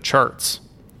accessing the charts.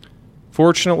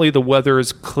 Fortunately, the weather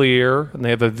is clear, and they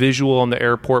have a visual on the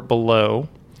airport below.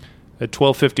 At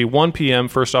 12:51 p.m.,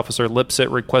 First Officer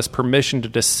Lipset requests permission to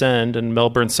descend, and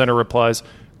Melbourne Center replies,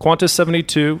 "Qantas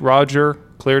 72, roger,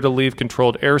 clear to leave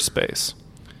controlled airspace."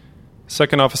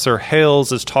 Second Officer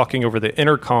Hales is talking over the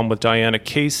intercom with Diana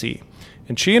Casey,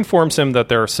 and she informs him that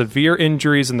there are severe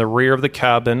injuries in the rear of the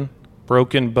cabin,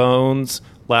 broken bones,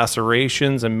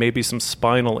 lacerations, and maybe some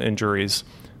spinal injuries.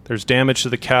 There's damage to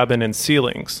the cabin and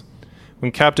ceilings.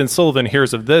 When Captain Sullivan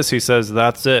hears of this, he says,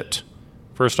 "That's it."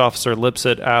 First Officer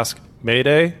Lipset asks,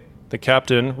 "Mayday?" The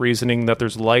captain, reasoning that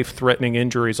there's life-threatening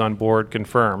injuries on board,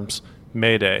 confirms,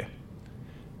 "Mayday."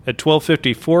 At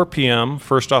 12:54 p.m.,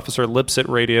 First Officer Lipsett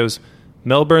radios,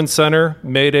 Melbourne Center,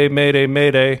 Mayday, Mayday,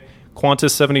 Mayday,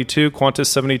 Qantas 72, Qantas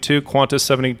 72, Qantas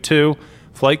 72,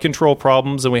 flight control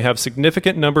problems, and we have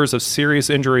significant numbers of serious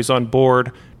injuries on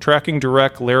board, tracking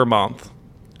direct Learmonth.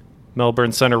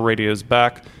 Melbourne Center radios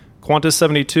back, Qantas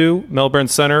 72, Melbourne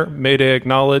Center, Mayday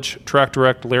acknowledge, track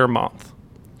direct Learmonth.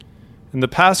 In the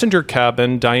passenger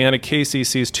cabin, Diana Casey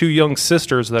sees two young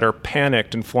sisters that are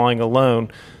panicked and flying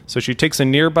alone, so she takes a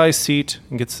nearby seat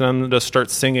and gets them to start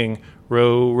singing,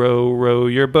 "Row, row, row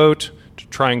your boat," to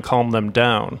try and calm them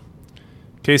down.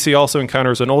 Casey also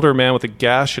encounters an older man with a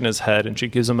gash in his head, and she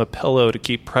gives him a pillow to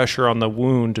keep pressure on the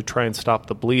wound to try and stop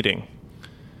the bleeding.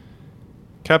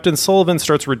 Captain Sullivan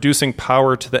starts reducing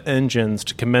power to the engines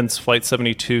to commence Flight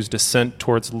 72's descent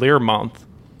towards Learmonth.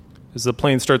 As the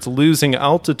plane starts losing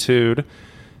altitude,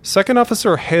 Second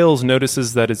Officer Hales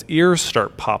notices that his ears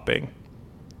start popping.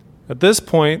 At this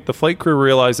point, the flight crew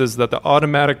realizes that the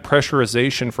automatic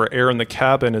pressurization for air in the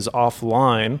cabin is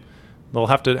offline. They'll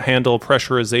have to handle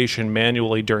pressurization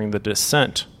manually during the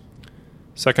descent.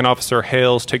 Second Officer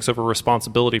Hales takes over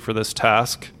responsibility for this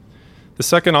task. The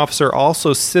second officer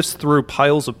also sifts through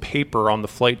piles of paper on the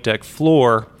flight deck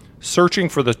floor, searching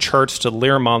for the charts to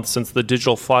Learmonth since the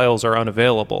digital files are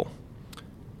unavailable.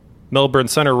 Melbourne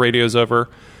Center radios over,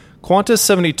 Qantas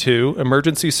 72,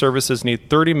 emergency services need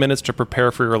 30 minutes to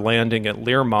prepare for your landing at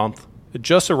Learmonth.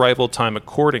 Adjust arrival time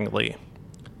accordingly.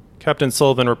 Captain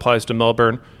Sullivan replies to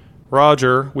Melbourne,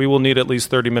 Roger, we will need at least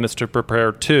 30 minutes to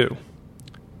prepare too.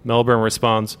 Melbourne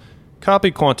responds,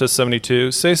 Copy Qantas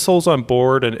 72, say souls on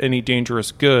board and any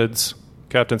dangerous goods.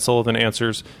 Captain Sullivan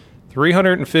answers,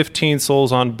 315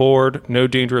 souls on board, no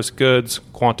dangerous goods,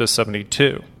 Qantas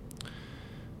 72.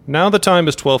 Now the time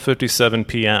is 12:57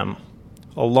 p.m.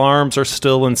 Alarms are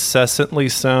still incessantly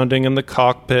sounding in the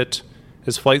cockpit.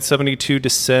 As Flight 72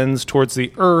 descends towards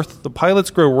the Earth, the pilots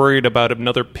grow worried about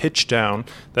another pitch down,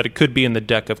 that it could be in the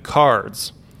deck of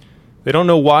cards. They don't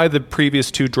know why the previous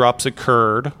two drops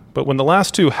occurred, but when the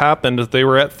last two happened, they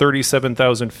were at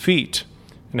 37,000 feet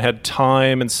and had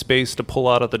time and space to pull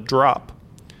out of the drop.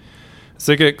 As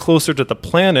they get closer to the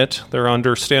planet, they're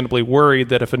understandably worried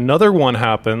that if another one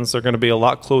happens, they're going to be a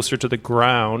lot closer to the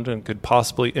ground and could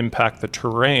possibly impact the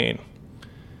terrain.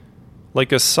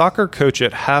 Like a soccer coach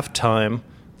at halftime,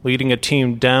 leading a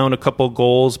team down a couple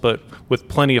goals but with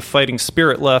plenty of fighting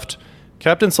spirit left,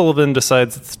 Captain Sullivan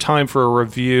decides it's time for a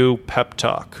review pep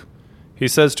talk. He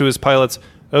says to his pilots,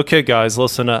 Okay guys,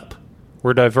 listen up.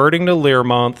 We're diverting to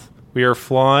Learmonth. We are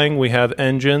flying, we have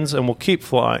engines, and we'll keep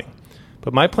flying.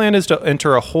 But my plan is to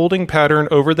enter a holding pattern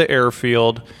over the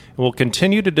airfield, and we'll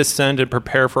continue to descend and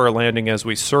prepare for our landing as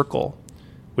we circle.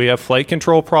 We have flight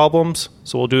control problems,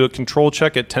 so we'll do a control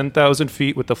check at 10,000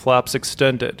 feet with the flaps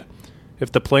extended.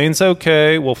 If the plane's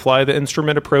okay, we'll fly the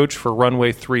instrument approach for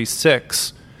runway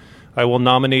 36. I will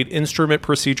nominate instrument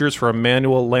procedures for a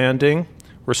manual landing.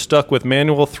 We're stuck with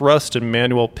manual thrust and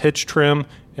manual pitch trim,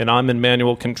 and I'm in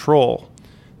manual control.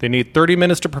 They need 30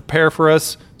 minutes to prepare for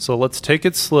us, so let's take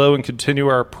it slow and continue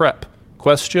our prep.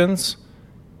 Questions?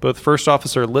 Both First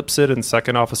Officer Lipsett and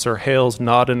Second Officer Hales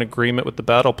nod in agreement with the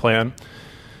battle plan.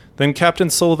 Then Captain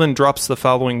Sullivan drops the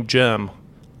following gem.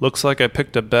 Looks like I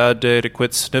picked a bad day to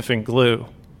quit sniffing glue.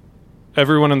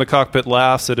 Everyone in the cockpit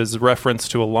laughs at his reference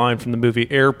to a line from the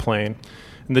movie Airplane,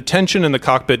 and the tension in the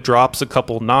cockpit drops a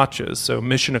couple notches, so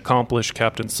mission accomplished,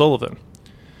 Captain Sullivan.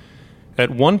 At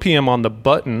 1 p.m. on the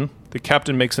button, the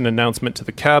captain makes an announcement to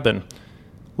the cabin.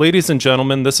 Ladies and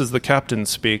gentlemen, this is the captain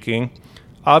speaking.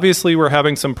 Obviously, we're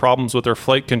having some problems with our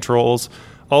flight controls.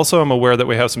 Also, I'm aware that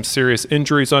we have some serious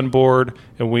injuries on board,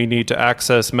 and we need to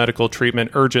access medical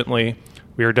treatment urgently.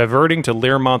 We are diverting to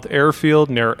Learmonth Airfield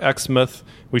near Exmouth.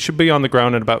 We should be on the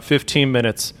ground in about 15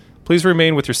 minutes. Please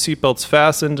remain with your seatbelts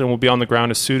fastened, and we'll be on the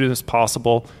ground as soon as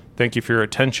possible. Thank you for your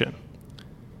attention.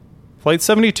 Flight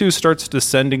 72 starts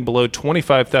descending below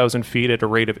 25,000 feet at a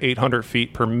rate of 800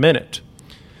 feet per minute.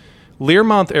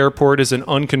 Learmonth Airport is an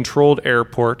uncontrolled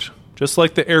airport, just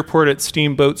like the airport at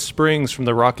Steamboat Springs from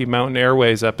the Rocky Mountain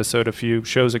Airways episode a few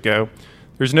shows ago.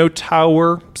 There's no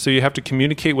tower, so you have to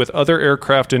communicate with other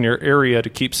aircraft in your area to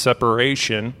keep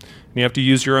separation, and you have to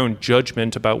use your own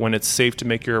judgment about when it's safe to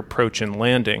make your approach and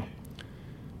landing.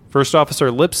 First Officer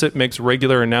Lipsett makes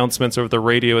regular announcements over the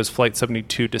radio as Flight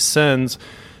 72 descends,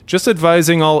 just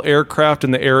advising all aircraft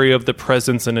in the area of the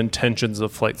presence and intentions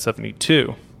of Flight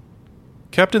 72.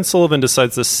 Captain Sullivan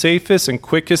decides the safest and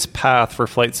quickest path for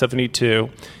Flight 72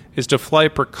 is to fly a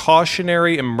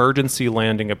precautionary emergency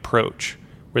landing approach,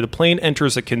 where the plane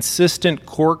enters a consistent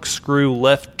corkscrew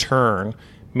left turn,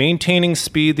 maintaining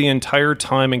speed the entire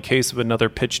time in case of another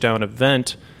pitch-down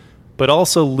event, but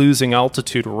also losing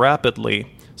altitude rapidly,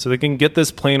 so they can get this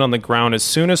plane on the ground as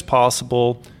soon as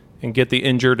possible and get the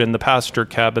injured in the passenger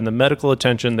cabin the medical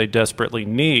attention they desperately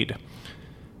need.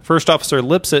 First Officer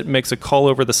Lipsett makes a call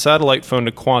over the satellite phone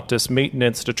to Qantas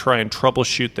maintenance to try and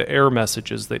troubleshoot the error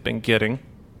messages they've been getting.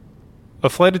 A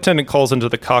flight attendant calls into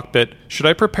the cockpit, "Should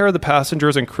I prepare the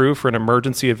passengers and crew for an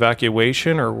emergency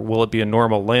evacuation, or will it be a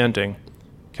normal landing?"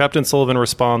 Captain Sullivan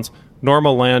responds,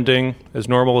 "Normal landing, as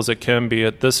normal as it can be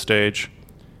at this stage."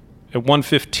 At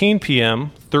 1:15 p.m.,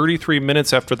 33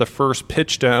 minutes after the first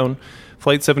pitch down,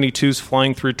 Flight 72 is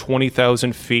flying through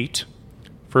 20,000 feet.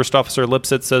 First Officer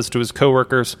Lipsett says to his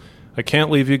coworkers, "I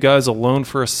can't leave you guys alone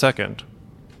for a second."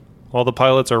 All the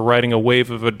pilots are riding a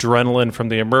wave of adrenaline from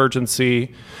the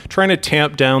emergency, trying to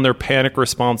tamp down their panic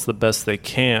response the best they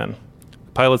can.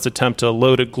 The pilots attempt to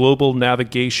load a global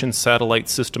navigation satellite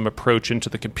system approach into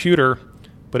the computer,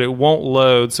 but it won't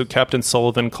load, so Captain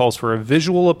Sullivan calls for a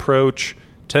visual approach,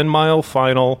 10-mile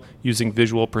final, using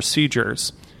visual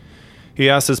procedures. He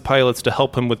asks his pilots to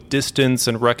help him with distance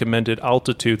and recommended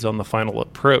altitudes on the final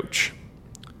approach.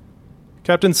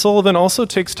 Captain Sullivan also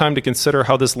takes time to consider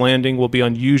how this landing will be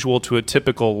unusual to a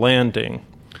typical landing.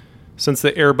 Since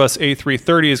the Airbus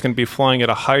A330 is going to be flying at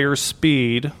a higher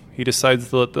speed, he decides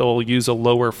that they'll use a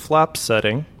lower flap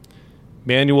setting.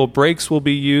 Manual brakes will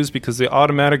be used because the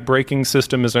automatic braking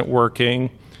system isn't working.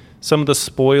 Some of the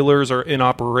spoilers are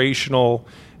inoperational,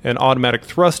 and automatic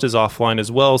thrust is offline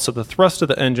as well, so the thrust of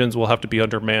the engines will have to be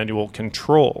under manual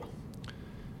control.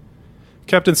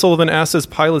 Captain Sullivan asks his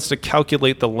pilots to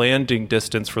calculate the landing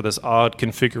distance for this odd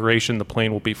configuration the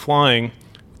plane will be flying,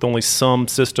 with only some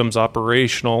systems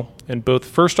operational, and both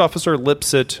First Officer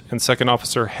Lipsett and Second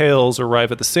Officer Hales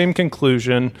arrive at the same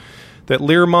conclusion that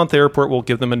Learmonth Airport will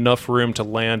give them enough room to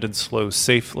land and slow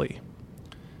safely.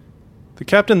 The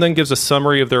captain then gives a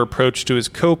summary of their approach to his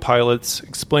co-pilots,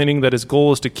 explaining that his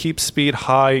goal is to keep speed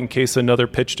high in case another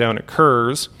pitchdown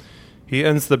occurs. He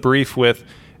ends the brief with,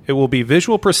 "It will be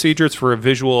visual procedures for a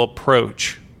visual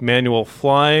approach. Manual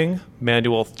flying,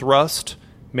 manual thrust,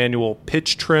 manual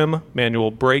pitch trim,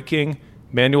 manual braking,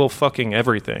 manual fucking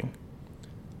everything."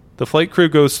 The flight crew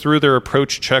goes through their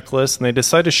approach checklist, and they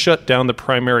decide to shut down the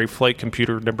primary flight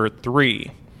computer number 3.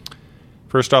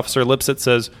 First Officer Lipsett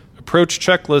says, "Approach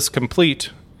checklist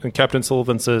complete," and Captain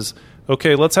Sullivan says,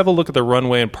 "Okay, let's have a look at the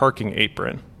runway and parking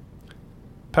apron."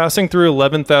 Passing through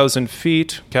 11,000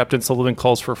 feet, Captain Sullivan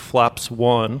calls for flaps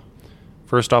 1.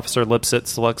 First Officer Lipsett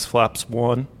selects flaps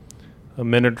 1. A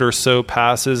minute or so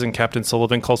passes and Captain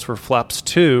Sullivan calls for flaps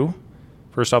 2.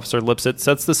 First Officer Lipsett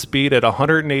sets the speed at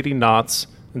 180 knots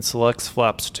and selects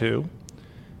flaps 2.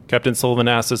 Captain Sullivan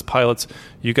asks his pilots,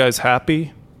 "You guys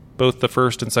happy?" Both the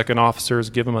first and second officers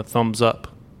give him a thumbs up.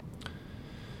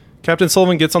 Captain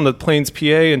Sullivan gets on the plane's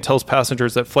PA and tells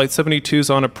passengers that Flight 72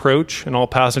 is on approach and all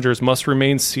passengers must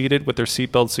remain seated with their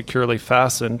seatbelts securely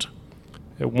fastened.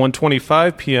 At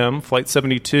 1:25 p.m., Flight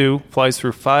 72 flies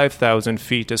through 5,000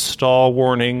 feet as stall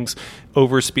warnings,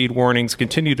 overspeed warnings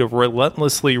continue to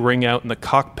relentlessly ring out in the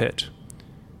cockpit.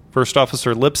 First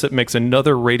Officer Lipsett makes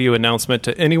another radio announcement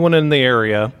to anyone in the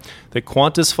area that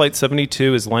Qantas Flight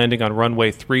 72 is landing on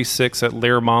runway 36 at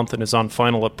Learmonth and is on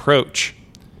final approach.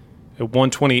 At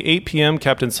 1:28 p.m.,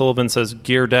 Captain Sullivan says,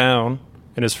 "Gear down,"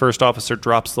 and his first officer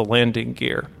drops the landing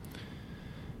gear.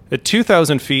 At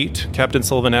 2,000 feet, Captain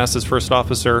Sullivan asks his first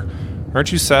officer,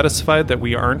 "Aren't you satisfied that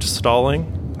we aren't stalling?"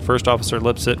 First Officer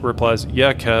Lipsett replies,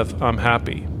 "Yeah, Kev, I'm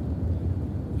happy."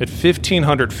 At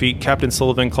 1,500 feet, Captain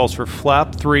Sullivan calls for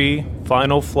flap 3,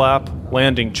 final flap,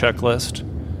 landing checklist.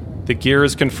 The gear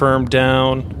is confirmed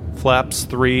down, flaps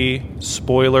 3,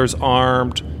 spoilers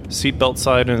armed, seatbelt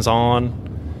sign is on.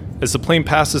 As the plane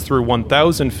passes through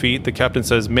 1,000 feet, the captain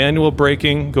says, "Manual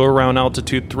braking, go around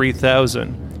altitude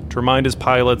 3,000, to remind his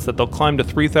pilots that they'll climb to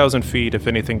 3,000 feet if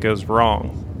anything goes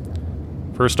wrong.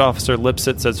 First Officer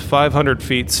Lipsett says 500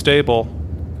 feet stable.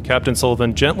 Captain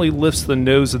Sullivan gently lifts the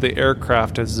nose of the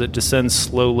aircraft as it descends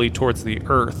slowly towards the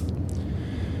Earth.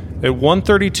 At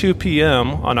 1:32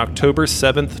 p.m. on October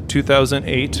 7th,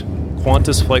 2008,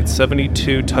 Qantas Flight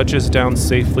 72 touches down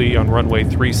safely on runway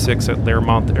 36 at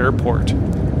Learmonth Airport.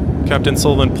 Captain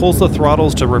Sullivan pulls the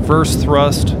throttles to reverse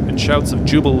thrust, and shouts of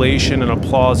jubilation and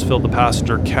applause fill the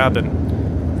passenger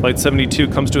cabin. Flight 72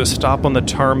 comes to a stop on the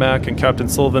tarmac, and Captain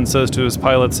Sullivan says to his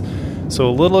pilots, "So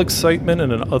a little excitement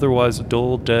in an otherwise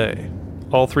dull day."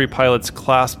 All three pilots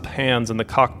clasp hands in the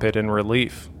cockpit in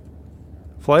relief.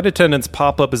 Flight attendants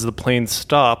pop up as the plane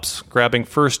stops, grabbing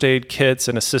first aid kits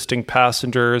and assisting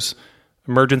passengers.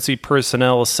 Emergency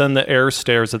personnel ascend the air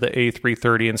stairs of the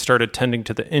A330 and start attending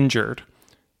to the injured.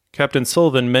 Captain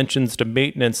Sullivan mentions to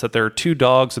maintenance that there are 2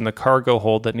 dogs in the cargo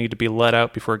hold that need to be let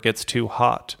out before it gets too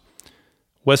hot.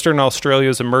 Western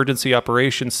Australia's Emergency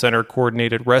Operations Center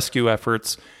coordinated rescue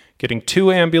efforts, getting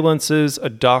 2 ambulances, a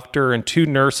doctor, and 2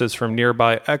 nurses from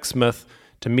nearby Exmouth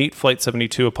to meet Flight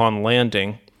 72 upon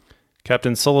landing.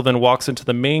 Captain Sullivan walks into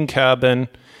the main cabin.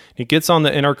 He gets on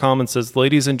the intercom and says,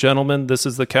 "Ladies and gentlemen, this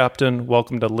is the captain.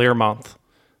 Welcome to Learmonth."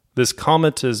 This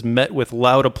comment is met with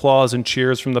loud applause and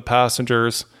cheers from the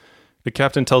passengers. The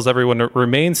captain tells everyone to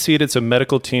remain seated so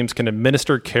medical teams can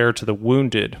administer care to the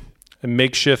wounded. A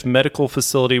makeshift medical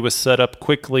facility was set up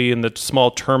quickly in the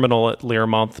small terminal at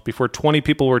Learmonth before 20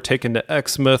 people were taken to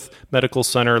Exmouth Medical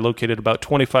Center, located about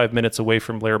 25 minutes away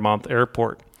from Learmonth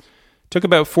Airport. It took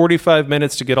about 45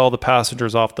 minutes to get all the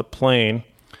passengers off the plane.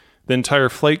 The entire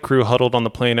flight crew huddled on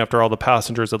the plane after all the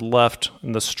passengers had left,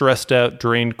 and the stressed-out,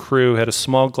 drained crew had a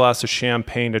small glass of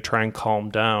champagne to try and calm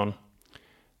down.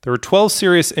 There were 12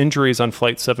 serious injuries on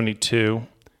Flight 72.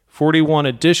 41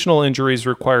 additional injuries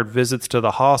required visits to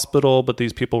the hospital, but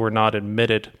these people were not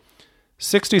admitted.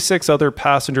 66 other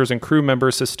passengers and crew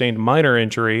members sustained minor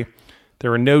injury.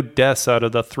 There were no deaths out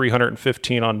of the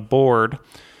 315 on board.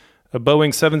 A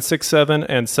Boeing 767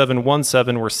 and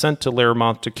 717 were sent to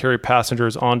Learmonth to carry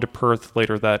passengers on to Perth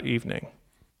later that evening.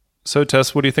 So,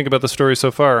 Tess, what do you think about the story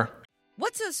so far?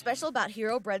 What's so special about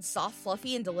Hero Bread's soft,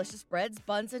 fluffy, and delicious breads,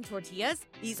 buns, and tortillas?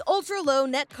 These ultra-low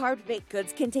net-carb baked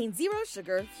goods contain 0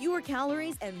 sugar, fewer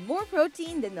calories, and more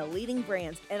protein than the leading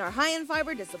brands, and are high in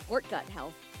fiber to support gut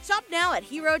health. Shop now at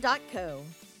hero.co.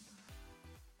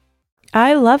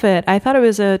 I love it. I thought it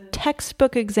was a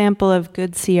textbook example of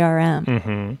good CRM.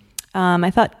 Mm-hmm.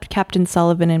 I thought Captain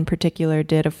Sullivan in particular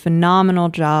did a phenomenal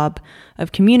job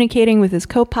of communicating with his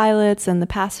co-pilots and the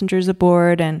passengers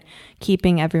aboard and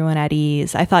keeping everyone at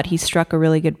ease. I thought he struck a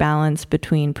really good balance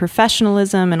between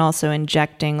professionalism and also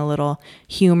injecting a little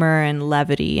humor and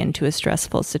levity into a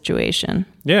stressful situation.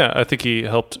 Yeah, I think he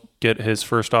helped get his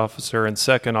first officer and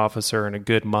second officer in a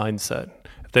good mindset.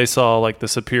 They saw like the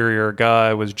superior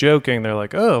guy was joking, they're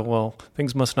like, oh, well,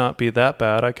 things must not be that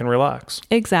bad. I can relax.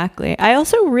 Exactly. I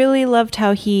also really loved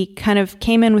how he kind of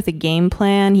came in with a game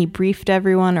plan. He briefed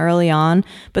everyone early on,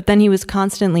 but then he was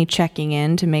constantly checking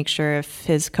in to make sure if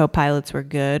his co-pilots were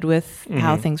good with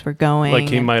how things were going. Like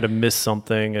he might have missed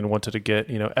something and wanted to get,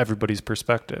 everybody's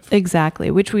perspective. Exactly,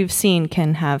 which we've seen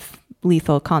can have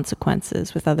lethal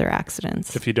consequences with other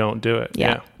accidents. If you don't do it.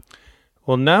 Yeah.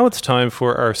 Well, now it's time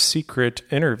for our secret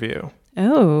interview.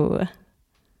 Oh.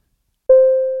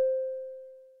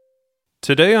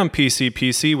 Today on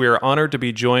PCPC, we are honored to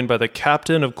be joined by the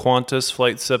captain of Qantas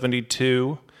Flight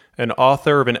 72, an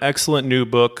author of an excellent new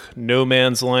book, No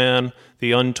Man's Land,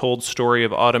 The Untold Story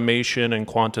of Automation and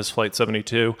Qantas Flight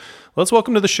 72. Let's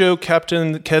welcome to the show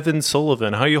Captain Kevin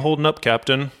Sullivan. How are you holding up,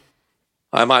 Captain?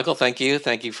 Hi, Michael. Thank you.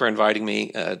 Thank you for inviting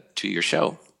me to your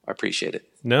show. I appreciate it.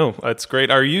 No, that's great.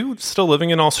 Are you still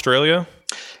living in Australia?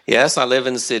 Yes, I live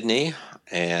in Sydney,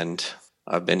 and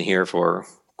I've been here for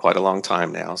quite a long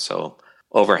time now, so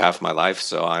over half my life.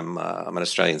 So I'm an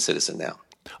Australian citizen now.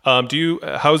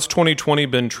 How's 2020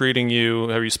 been treating you?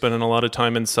 Are you spending a lot of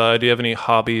time inside? Do you have any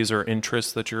hobbies or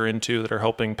interests that you're into that are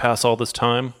helping pass all this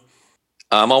time?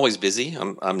 I'm always busy.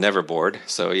 I'm never bored.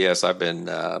 So yes, I've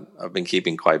been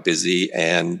keeping quite busy,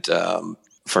 and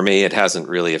for me, it hasn't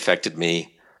really affected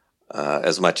me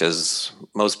as much as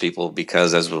most people,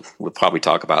 because as we'll probably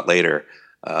talk about later,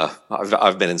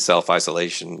 I've been in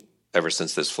self-isolation ever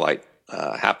since this flight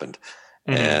happened,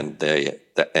 and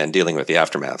dealing with the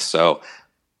aftermath. So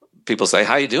people say,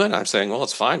 "How you doing?" I'm saying, "Well,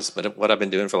 it's fine. It's what I've been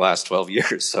doing for the last 12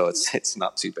 years, so it's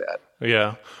not too bad."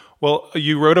 Yeah. Well,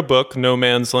 you wrote a book, No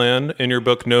Man's Land. In your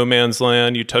book, No Man's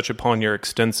Land, you touch upon your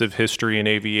extensive history in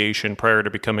aviation prior to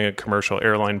becoming a commercial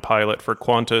airline pilot for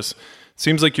Qantas.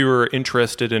 Seems like you were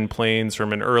interested in planes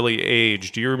from an early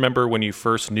age. Do you remember when you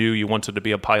first knew you wanted to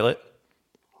be a pilot?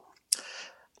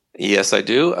 Yes, I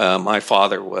do. My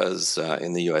father was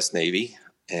in the U.S. Navy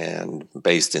and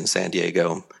based in San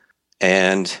Diego.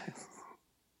 And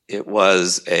it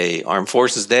was a Armed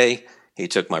Forces Day. He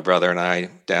took my brother and I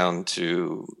down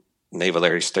to Naval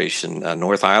Air Station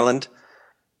North Island.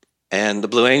 And the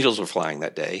Blue Angels were flying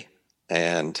that day.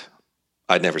 And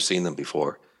I'd never seen them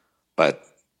before. But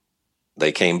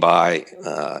they came by,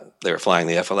 they were flying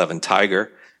the F-11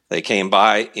 Tiger. They came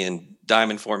by in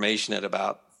diamond formation at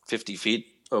about 50 feet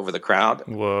over the crowd.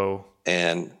 Whoa.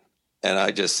 And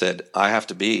I just said, I have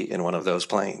to be in one of those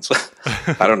planes.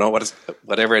 I don't know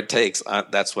whatever it takes.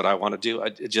 That's what I want to do.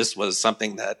 It just was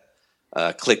something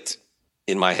that clicked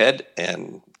in my head,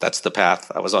 and that's the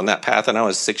path. I was on that path, and I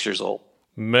was 6 years old.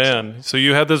 Man, so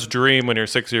you had this dream when you're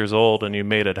 6 years old and you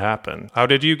made it happen. How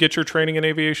did you get your training in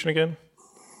aviation again?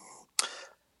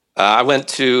 I went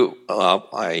to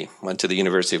the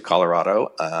University of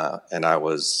Colorado, and I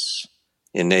was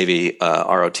in Navy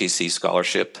ROTC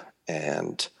scholarship,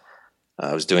 and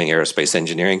I was doing aerospace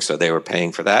engineering, so they were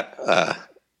paying for that.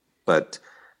 But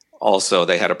also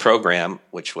they had a program,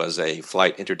 which was a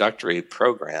flight introductory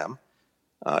program,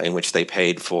 in which they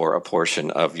paid for a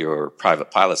portion of your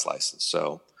private pilot's license.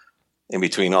 So in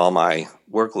between all my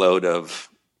workload of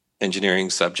engineering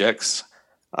subjects,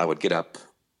 I would get up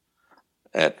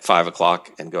at 5 o'clock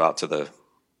and go out to the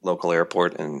local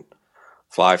airport and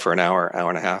fly for an hour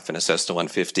and a half in a Cessna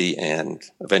 150. And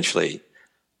eventually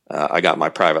I got my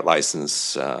private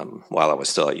license while I was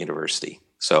still at university.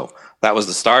 So that was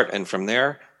the start. And from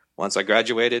there, once I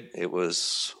graduated, it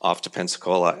was off to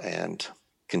Pensacola and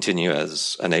continue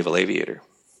as a naval aviator.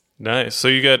 Nice. So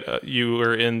you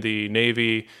were in the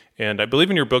Navy, and I believe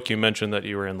in your book you mentioned that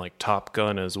you were in like Top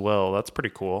Gun as well. That's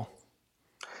pretty cool.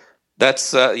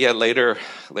 That's later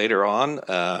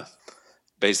on.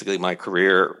 Basically, my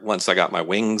career, once I got my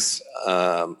wings,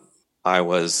 I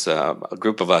was a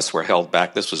group of us were held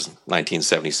back. This was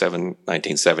 1977,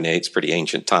 1978. It's pretty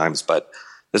ancient times, but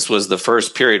this was the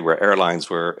first period where airlines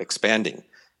were expanding.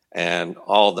 And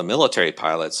all the military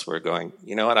pilots were going,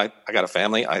 you know what, I got a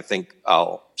family. I think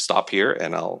I'll stop here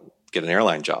and I'll get an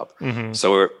airline job. Mm-hmm.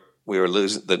 So we were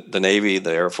losing the Navy,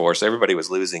 the Air Force, everybody was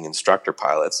losing instructor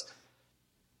pilots.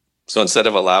 So instead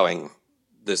of allowing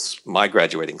my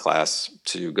graduating class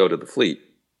to go to the fleet,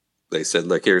 they said,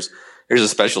 look, here's a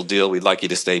special deal. We'd like you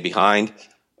to stay behind,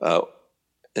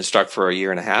 instruct for a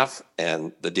year and a half.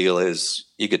 And the deal is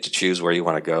you get to choose where you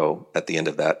want to go at the end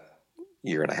of that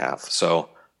year and a half. So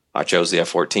I chose the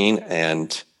F-14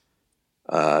 and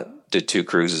did 2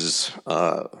 cruises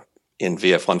in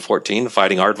VF-114,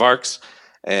 fighting aardvarks.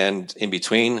 And in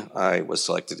between, I was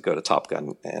selected to go to Top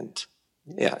Gun. And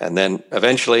then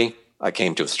eventually I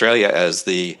came to Australia as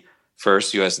the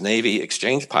first U.S. Navy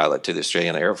exchange pilot to the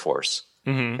Australian Air Force.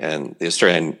 Mm-hmm. And the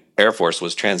Australian Air Force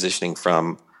was transitioning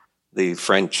from the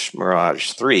French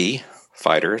Mirage 3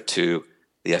 fighter to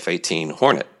the F-18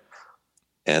 Hornet.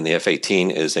 And the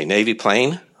F-18 is a Navy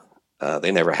plane.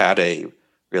 They never had a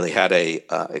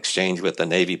exchange with a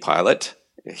Navy pilot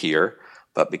here,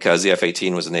 but because the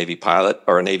F-18 was a Navy pilot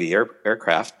or a Navy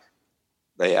aircraft,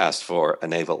 they asked for a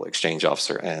naval exchange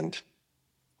officer, and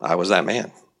I was that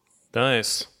man.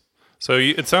 Nice. So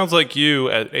it sounds like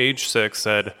you at age 6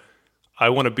 said, I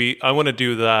want to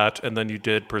do that, and then you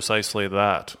did precisely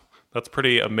that. That's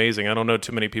pretty amazing. I don't know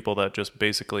too many people that just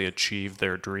basically achieved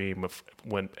their dream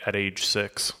at age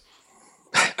 6.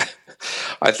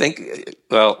 I think,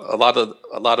 well, a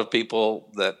lot of people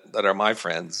that are my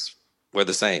friends were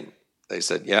the same. They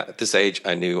said, yeah, at this age,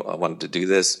 I knew I wanted to do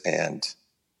this, and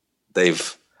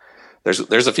there's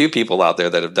a few people out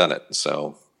there that have done it.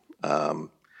 So,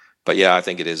 but yeah, I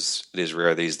think it is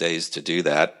rare these days to do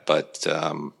that, but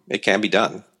it can be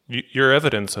done. You're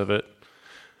evidence of it.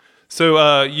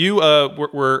 So you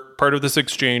were part of this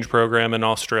exchange program in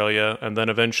Australia, and then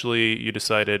eventually you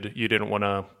decided you didn't want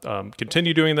to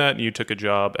continue doing that, and you took a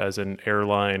job as an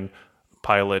airline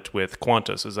pilot with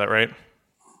Qantas. Is that right?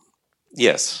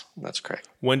 Yes, that's correct.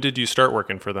 When did you start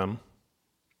working for them?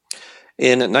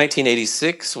 In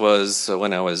 1986 was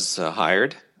when I was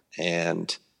hired,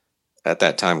 and at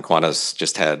that time Qantas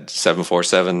just had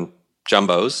 747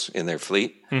 jumbos in their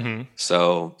fleet. Mm-hmm.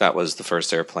 So that was the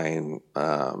first airplane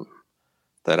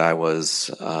that I was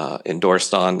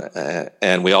endorsed on,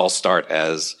 and we all start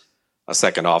as a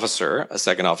second officer. A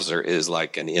second officer is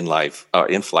like an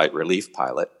in-flight relief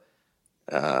pilot,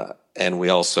 and we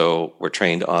also were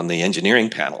trained on the engineering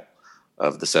panel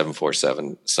of the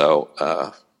 747. So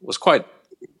it was quite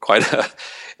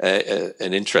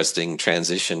an interesting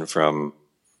transition from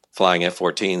flying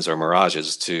F-14s or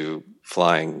Mirages to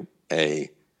flying a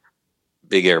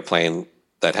big airplane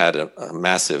that had a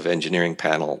massive engineering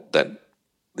panel that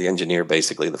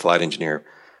the flight engineer,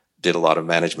 did a lot of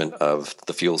management of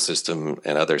the fuel system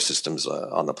and other systems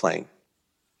on the plane.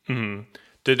 Mm-hmm.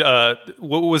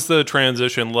 What was the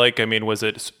transition like? I mean, was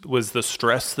the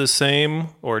stress the same,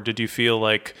 or did you feel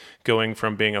like going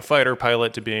from being a fighter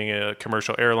pilot to being a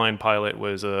commercial airline pilot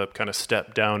was a kind of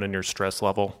step down in your stress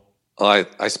level? Well,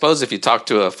 I suppose if you talk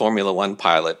to a Formula One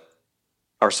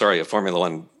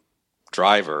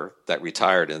driver that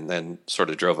retired and then sort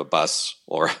of drove a bus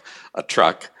or a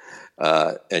truck,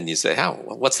 and you say,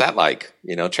 what's that like?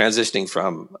 Transitioning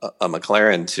from a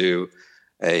McLaren to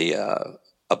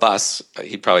a bus,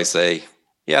 he'd probably say,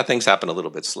 yeah, things happen a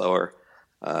little bit slower,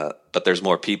 but there's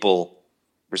more people,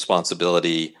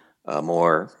 responsibility,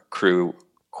 more crew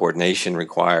coordination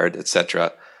required,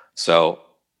 etc. So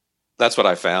that's what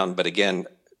I found. But again,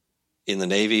 in the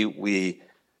Navy,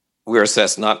 we're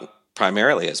assessed not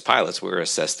primarily as pilots, we're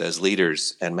assessed as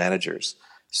leaders and managers.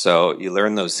 So you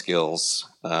learn those skills,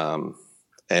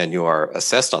 and you are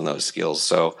assessed on those skills.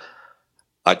 So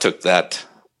I took that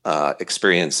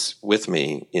experience with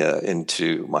me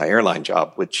into my airline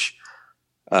job, which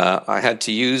I had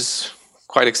to use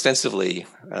quite extensively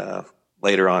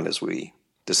later on as we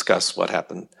discuss what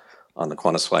happened on the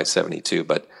Qantas Flight 72.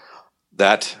 But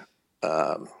that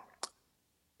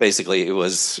basically, it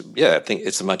was, I think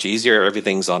it's much easier.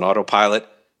 Everything's on autopilot.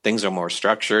 Things are more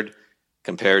structured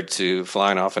compared to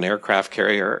flying off an aircraft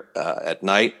carrier at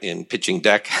night in pitching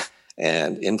deck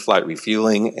and in-flight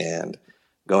refueling and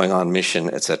going on mission,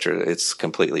 etc. It's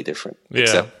completely different. Yeah.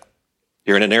 Except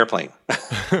you're in an airplane.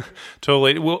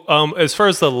 Totally. Well, as far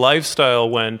as the lifestyle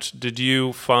went, did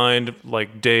you find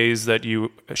like days that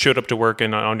you showed up to work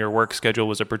and on your work schedule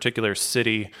was a particular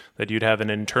city that you'd have an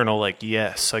internal like,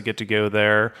 yes, I get to go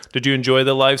there? Did you enjoy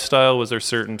the lifestyle? Was there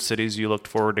certain cities you looked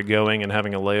forward to going and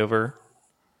having a layover?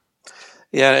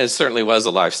 Yeah, it certainly was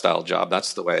a lifestyle job.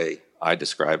 That's the way I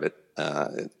describe it.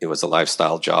 It was a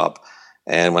lifestyle job.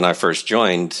 And when I first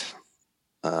joined,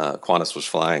 Qantas was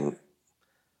flying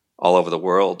all over the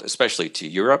world, especially to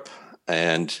Europe.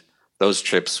 And those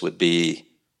trips would be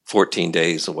 14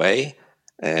 days away.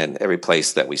 And every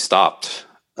place that we stopped,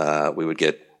 we would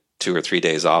get 2 or 3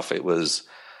 days off. It was,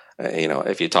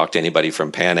 if you talk to anybody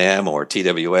from Pan Am or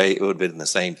TWA, it would have been the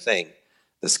same thing.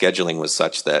 The scheduling was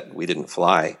such that we didn't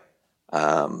fly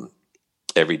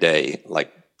every day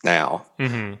like now.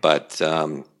 Mm-hmm. But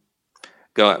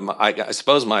I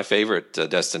suppose my favorite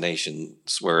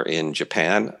destinations were in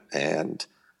Japan, and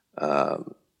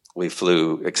we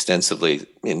flew extensively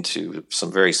into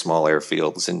some very small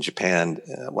airfields in Japan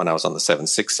when I was on the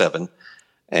 767,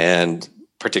 and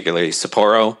particularly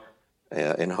Sapporo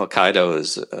in Hokkaido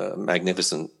is a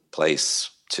magnificent place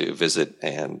to visit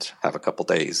and have a couple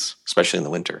days, especially in the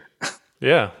winter.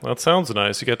 Yeah, that sounds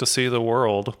nice. You got to see the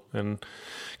world and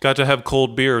got to have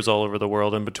cold beers all over the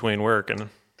world in between work. And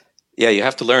yeah, you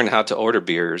have to learn how to order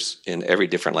beers in every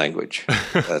different language.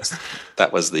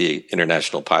 That was the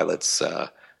international pilot's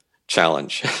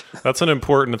challenge. That's an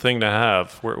important thing to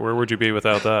have. Where would you be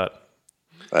without that?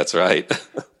 That's right.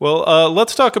 Well,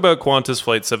 let's talk about Qantas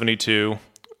Flight 72.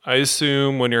 I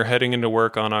assume when you're heading into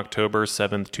work on October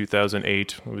 7th,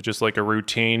 2008, it was just like a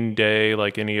routine day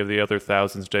like any of the other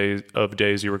thousands of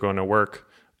days you were going to work.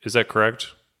 Is that correct?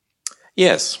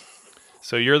 Yes.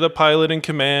 So you're the pilot in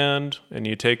command, and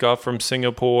you take off from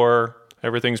Singapore.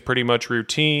 Everything's pretty much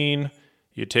routine.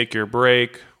 You take your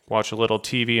break, watch a little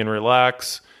TV and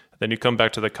relax. Then you come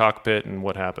back to the cockpit, and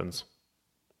what happens?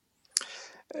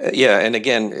 Yeah, and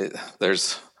again,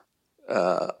 there's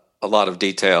a lot of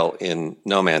detail in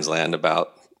No Man's Land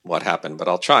about what happened, but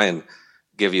I'll try and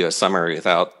give you a summary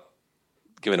without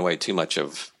giving away too much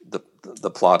of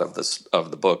the plot of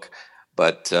the book.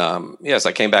 But yes,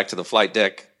 I came back to the flight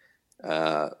deck.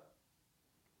 At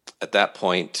that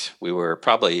point, we were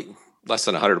probably less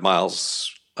than 100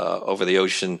 miles over the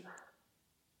ocean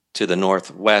to the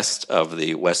northwest of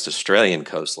the West Australian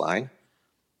coastline,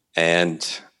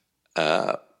 and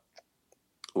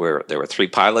where there were 3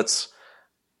 pilots.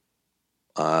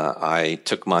 I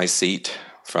took my seat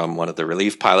from one of the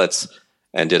relief pilots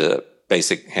and did a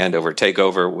basic handover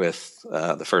takeover with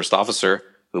the first officer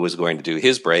who was going to do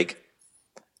his break.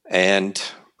 And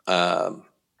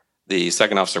the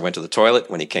second officer went to the toilet.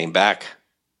 When he came back,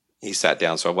 he sat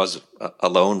down. So I was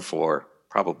alone for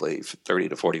probably 30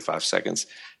 to 45 seconds.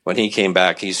 When he came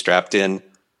back, he strapped in.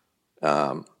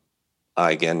 I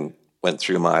again went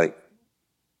through my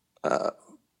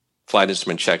flight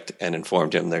instrument, checked and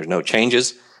informed him there's no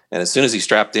changes. And as soon as he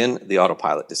strapped in, the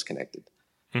autopilot disconnected.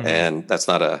 Mm-hmm. And that's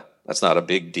not a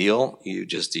big deal. You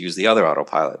just use the other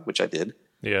autopilot, which I did.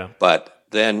 Yeah. But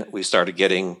then we started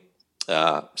getting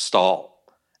stall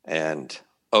and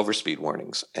overspeed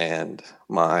warnings, and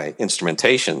my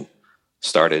instrumentation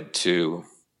started to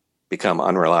become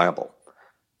unreliable.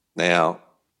 Now,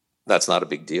 that's not a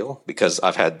big deal because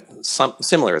I've had some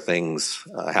similar things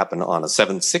happen on a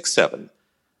 767.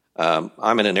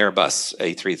 I'm in an Airbus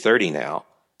A330 now,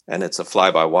 and it's a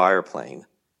fly-by-wire plane,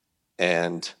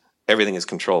 and everything is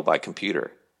controlled by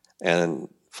computer. And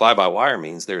fly-by-wire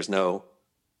means there's no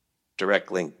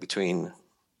direct link between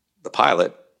the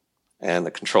pilot and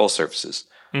the control surfaces.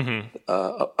 Mm-hmm.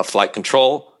 A flight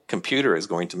control computer is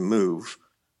going to move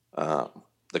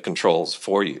the controls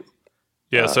for you.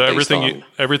 Yeah, so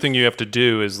everything you have to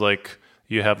do is like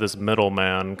you have this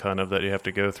middleman kind of that you have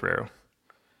to go through.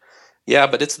 Yeah,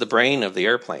 but it's the brain of the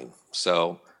airplane.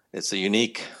 So it's a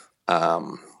unique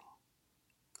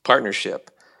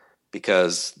partnership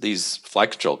because these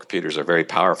flight control computers are very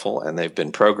powerful and they've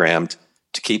been programmed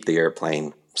to keep the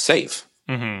airplane safe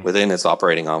within its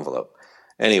operating envelope.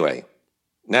 Anyway,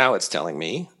 now it's telling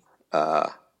me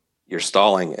you're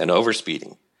stalling and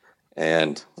overspeeding.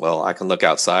 And, well, I can look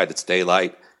outside. It's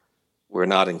daylight. We're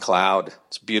not in cloud.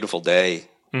 It's a beautiful day.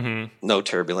 No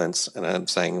turbulence. And I'm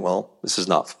saying, well, this is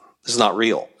not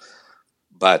real.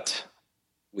 But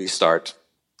we start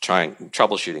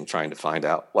troubleshooting, trying to find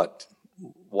out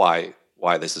why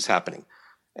this is happening.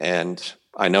 And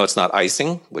I know it's not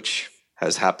icing, which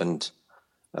has happened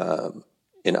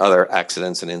in other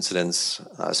accidents and incidents,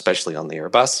 especially on the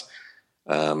Airbus,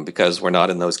 because we're not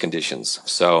in those conditions.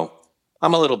 So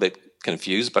I'm a little bit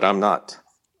confused, but I'm not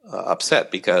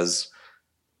upset because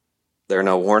there are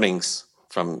no warnings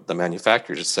from the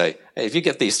manufacturers to say, hey, if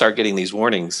you start getting these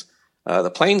warnings, the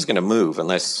plane's going to move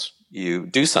unless you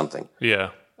do something.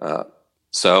 Yeah.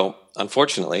 So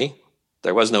unfortunately,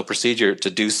 there was no procedure to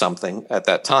do something at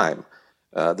that time.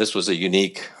 This was a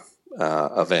unique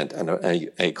event and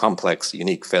a complex,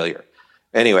 unique failure.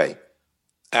 Anyway,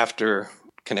 after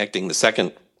connecting the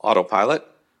second autopilot,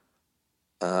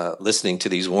 listening to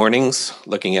these warnings,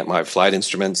 looking at my flight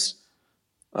instruments,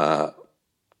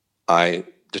 I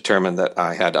determined that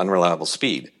I had unreliable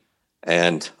speed.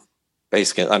 And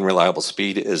basically, unreliable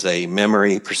speed is a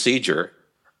memory procedure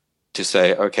to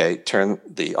say, okay, turn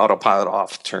the autopilot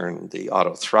off, turn the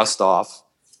auto thrust off,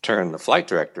 turn the flight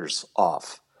directors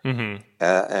off. And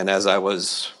as I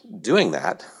was doing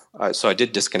that, so I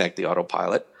did disconnect the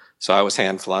autopilot. So I was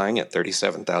hand flying at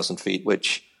 37,000 feet,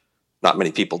 which not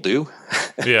many people do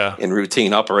in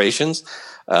routine operations,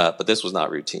 but this was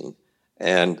not routine.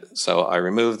 And so I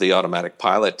removed the automatic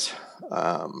pilot,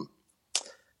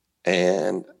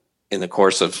 and in the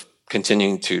course of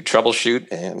continuing to troubleshoot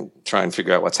and try and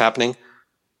figure out what's happening,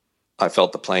 I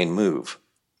felt the plane move.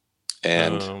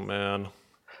 And oh, man.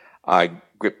 I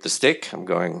gripped the stick. I'm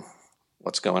going,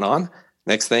 what's going on?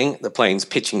 Next thing, the plane's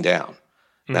pitching down.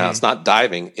 Now, it's not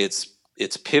diving. It's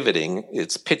pivoting.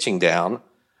 It's pitching down,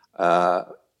 and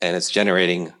it's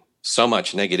generating so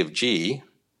much negative G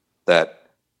that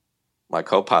my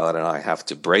co-pilot and I have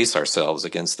to brace ourselves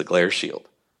against the glare shield.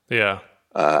 Yeah.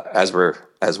 As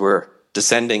we're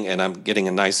descending, and I'm getting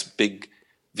a nice big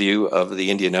view of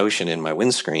the Indian Ocean in my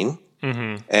windscreen.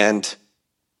 And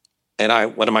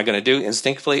what am I going to do?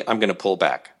 Instinctively, I'm going to pull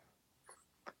back.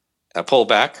 I pull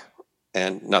back,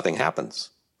 and nothing happens.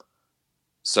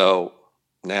 So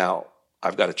now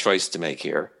I've got a choice to make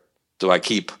here. Do I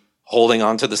keep holding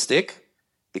onto the stick?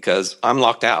 Because I'm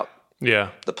locked out.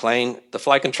 Yeah. The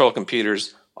flight control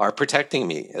computers are protecting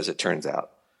me, as it turns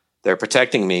out. They're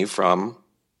protecting me from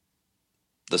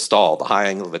the stall, the high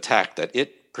angle of attack that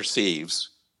it perceives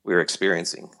we're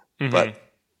experiencing, but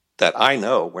that I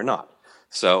know we're not.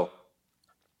 So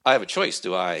I have a choice.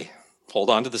 Do I hold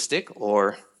on to the stick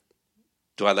or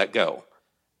do I let go?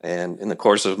 And in the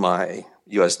course of my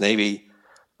U.S. Navy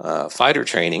fighter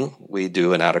training, we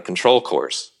do an out-of-control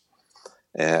course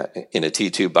in a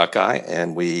T2 Buckeye,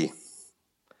 and we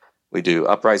do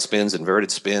upright spins,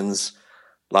 inverted spins,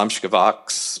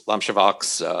 Lomshevox,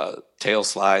 tail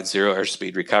slides, zero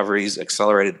airspeed recoveries,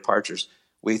 accelerated departures.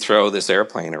 We throw this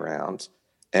airplane around,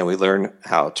 and we learn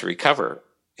how to recover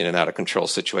in an out-of-control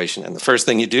situation. And the first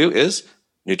thing you do is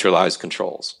neutralize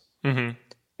controls. And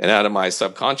out of my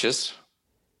subconscious,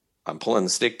 I'm pulling the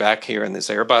stick back here in this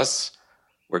Airbus.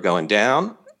 We're going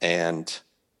down, and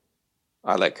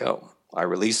I let go. I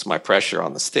release my pressure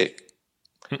on the stick.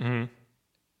 And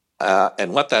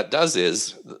what that does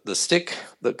is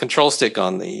the control stick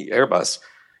on the Airbus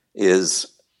is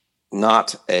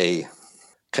not a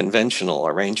conventional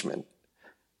arrangement.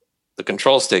 The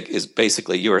control stick is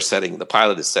basically the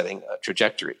pilot is setting a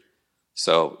trajectory.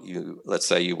 So let's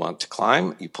say you want to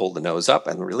climb, you pull the nose up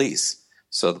and release.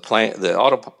 So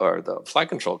the flight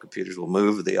control computers will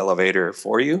move the elevator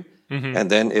for you, and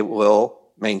then it will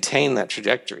maintain that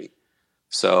trajectory.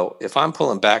 So if I'm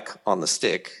pulling back on the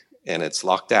stick and it's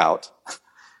locked out,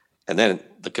 and then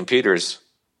the computers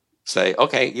say,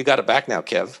 okay, you got it back now,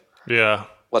 Kev. Yeah.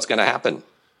 What's going to happen?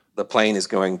 The plane is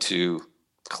going to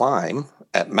climb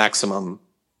at maximum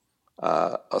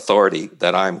authority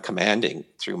that I'm commanding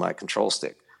through my control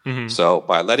stick. So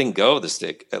by letting go of the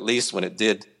stick, at least when it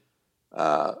did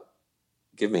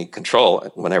give me control,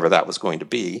 whenever that was going to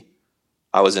be,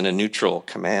 I was in a neutral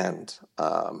command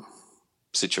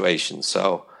situation.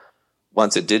 So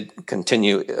once it did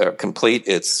complete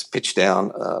its pitch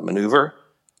down maneuver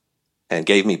and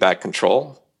gave me back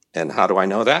control. And how do I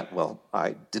know that? Well,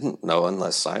 I didn't know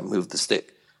unless I moved the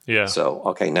stick. Yeah. So,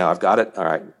 okay, now I've got it. All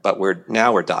right. But we're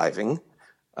diving,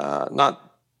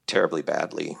 not terribly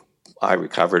badly. I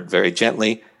recovered very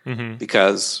gently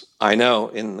because I know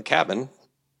in the cabin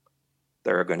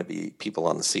there are going to be people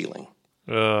on the ceiling.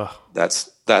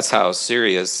 That's how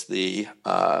serious the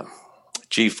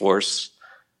G-force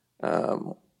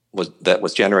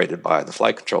was generated by the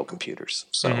flight control computers.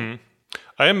 So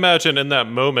I imagine in that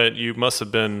moment you must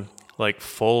have been like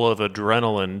full of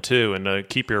adrenaline too, and to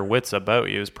keep your wits about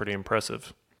you is pretty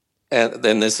impressive. And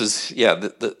then this is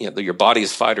your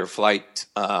body's fight or flight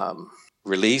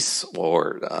release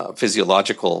or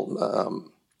physiological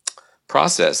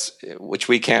process, which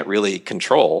we can't really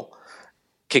control,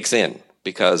 kicks in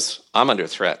because I'm under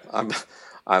threat.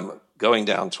 I'm going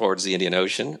down towards the Indian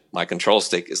Ocean. My control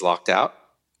stick is locked out,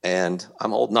 and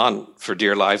I'm holding on for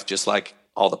dear life, just like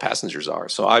all the passengers are.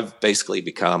 So I've basically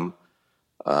become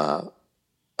an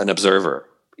observer,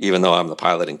 even though I'm the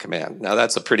pilot in command. Now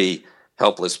that's a pretty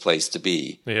helpless place to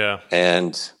be. Yeah.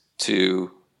 And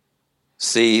to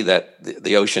see that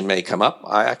the ocean may come up,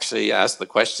 I actually asked the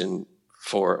question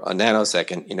for a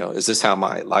nanosecond, is this how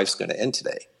my life's going to end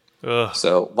today? Ugh.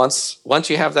 So once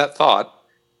you have that thought,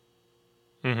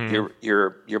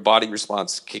 your body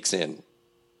response kicks in.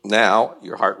 Now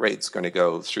your heart rate's going to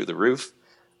go through the roof.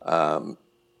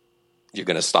 You're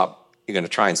going to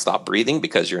try and stop breathing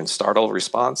because you're in startle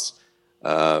response.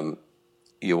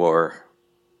 You're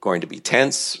going to be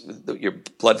tense. Your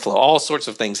blood flow, all sorts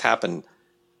of things happen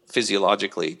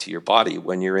physiologically to your body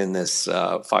when you're in this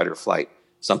fight or flight.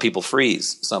 Some people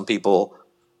freeze. Some people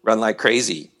run like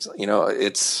crazy.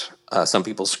 It's some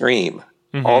people scream.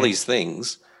 All these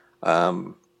things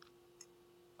I'm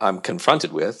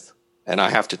confronted with, and I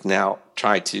have to now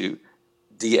try to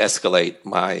de-escalate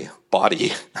my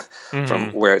body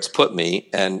from where it's put me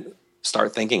and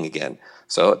start thinking again.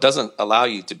 So it doesn't allow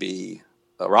you to be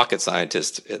a rocket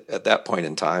scientist at that point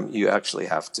in time. You actually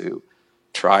have to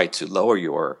try to lower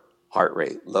your heart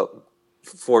rate,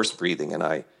 force breathing, and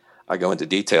I go into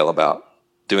detail about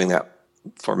doing that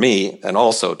for me, and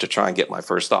also to try and get my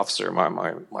first officer,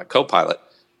 my co-pilot,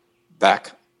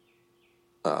 back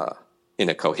in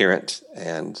a coherent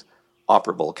and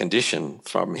operable condition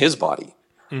from his body.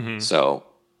 So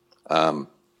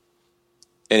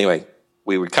anyway,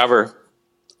 we recover.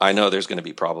 I know there's going to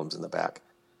be problems in the back.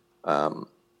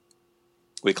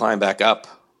 We climb back up.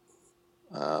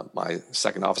 My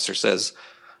second officer says,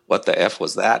 "What the F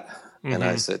was that?" And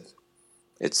I said,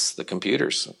 "It's the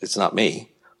computers. It's not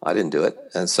me. I didn't do it."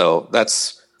 And so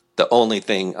that's the only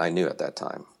thing I knew at that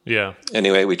time. Yeah.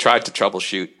 Anyway, we tried to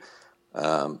troubleshoot.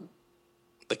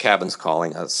 The cabin's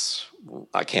calling us.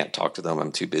 I can't talk to them.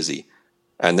 I'm too busy.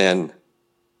 And then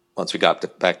once we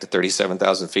got back to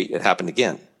 37,000 feet, it happened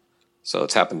again. So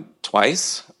it's happened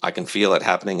twice. I can feel it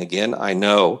happening again. I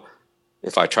know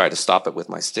if I try to stop it with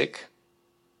my stick,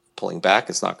 pulling back,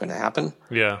 it's not going to happen.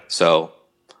 Yeah. So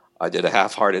I did a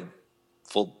half-hearted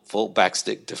full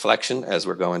backstick deflection as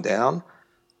we're going down,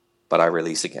 but I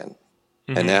release again.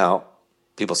 And now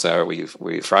people say, were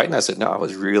you frightened? I said, no, I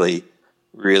was really,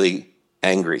 really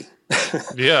angry.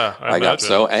 Yeah. I got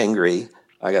so angry.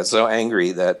 I got so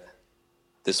angry that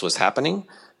this was happening,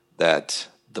 that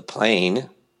the plane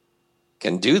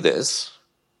can do this,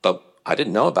 but I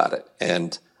didn't know about it.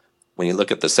 And when you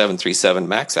look at the 737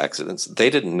 MAX accidents,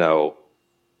 they didn't know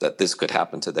that this could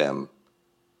happen to them,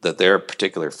 that their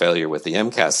particular failure with the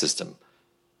MCAS system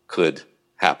could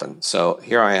happen. So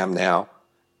here I am now,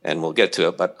 and we'll get to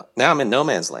it, but now I'm in no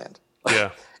man's land.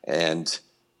 Yeah. And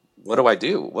what do I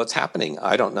do? What's happening?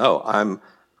 I don't know. I'm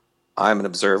an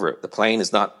observer. The plane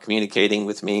is not communicating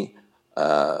with me.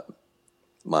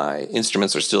 My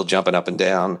instruments are still jumping up and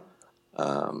down.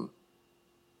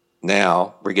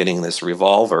 Now we're getting this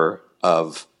revolver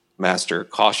of master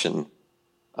caution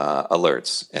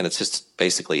alerts, and it's just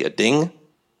basically a ding,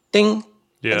 ding,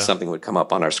 and something would come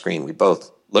up on our screen. We'd both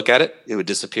look at it, it would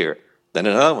disappear. Then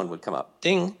another one would come up,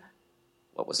 ding.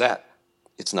 What was that?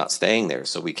 It's not staying there,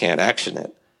 so we can't action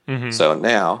it. So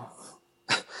now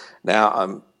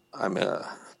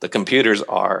the computers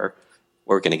are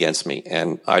working against me,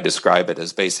 and I describe it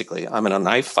as basically I'm in a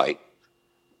knife fight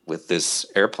with this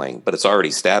airplane, but it's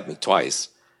already stabbed me twice,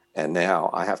 and now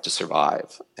I have to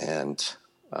survive. And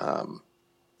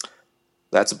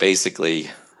that's basically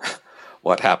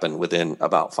what happened within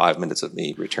about 5 minutes of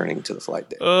me returning to the flight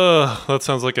deck. That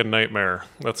sounds like a nightmare.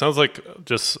 That sounds like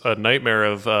just a nightmare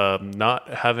of not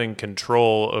having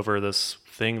control over this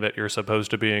thing that you're supposed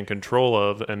to be in control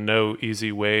of, and no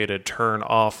easy way to turn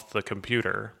off the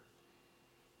computer.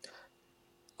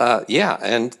 Yeah,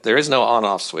 and there is no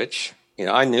on-off switch.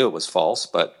 I knew it was false,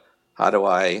 but how do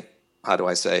I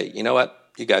say, you know what?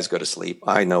 you guys go to sleep.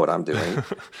 I know what I'm doing.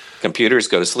 Computers,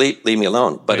 go to sleep, leave me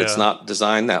alone. But it's not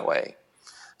designed that way.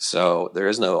 So there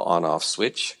is no on-off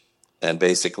switch. And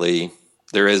basically,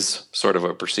 there is sort of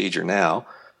a procedure now.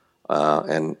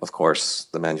 And of course,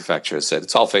 the manufacturer said,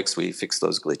 it's all fixed. We fixed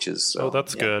those glitches. So,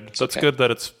 that's good. That's good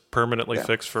that it's permanently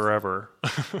fixed forever.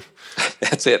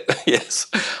 That's it. Yes.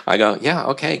 I go, yeah,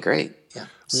 okay, great. Yeah.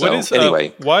 So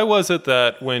anyway. Why was it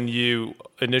that when you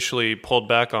initially pulled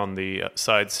back on the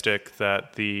side stick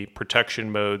that the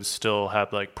protection modes still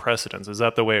had like precedence? Is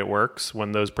that the way it works?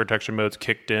 When those protection modes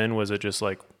kicked in, was it just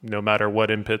like, no matter what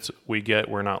inputs we get,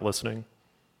 we're not listening?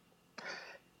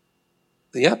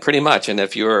 Yeah, pretty much. And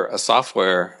if you're a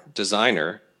software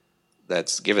designer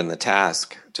that's given the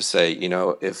task to say,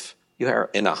 if you are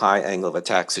in a high angle of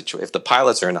attack situation, if the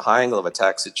pilots are in a high angle of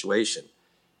attack situation,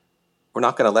 we're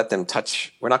not going to let them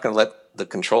we're not going to let the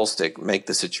control stick make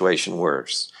the situation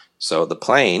worse. So the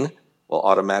plane will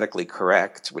automatically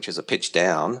correct, which is a pitch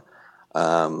down.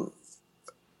 The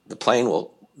plane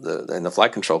will, and the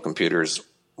flight control computers,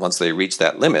 once they reach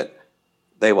that limit,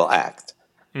 they will act.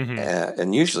 Mm-hmm.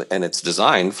 And it's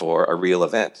designed for a real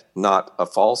event, not a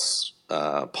false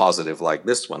positive like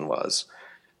this one was.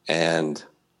 And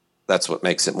that's what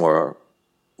makes it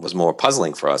was more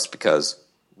puzzling for us, because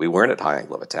we weren't at high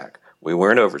angle of attack. We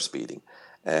weren't overspeeding.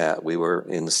 We were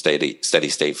in steady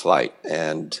state flight.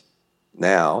 And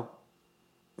now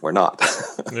we're not.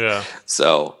 Yeah.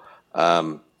 So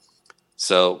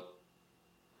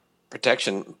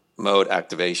protection mode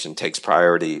activation takes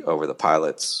priority over the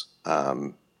pilot's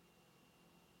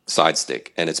side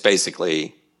stick, and it's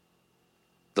basically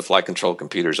the flight control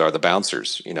computers are the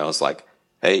bouncers. It's like,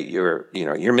 hey, you're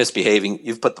misbehaving.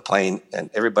 You've put the plane and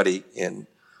everybody in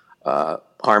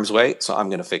harm's way, so I'm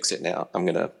going to fix it now. I'm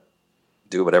going to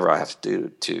do whatever I have to do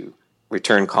to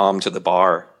return calm to the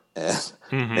bar, and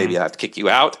maybe I have to kick you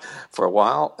out for a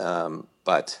while.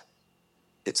 But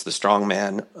it's the strong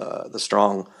man, the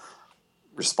strong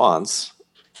response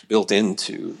built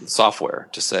into the software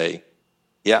to say,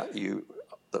 yeah,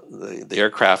 the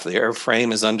aircraft, the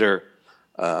airframe is under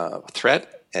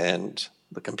threat, and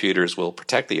the computers will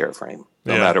protect the airframe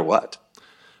no matter what.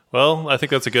 Well, I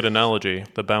think that's a good analogy.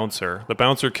 The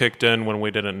bouncer kicked in when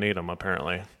we didn't need him,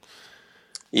 apparently.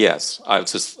 Yes, I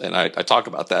talk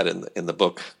about that in the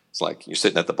book. It's like you're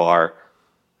sitting at the bar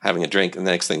having a drink, and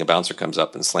the next thing a bouncer comes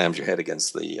up and slams your head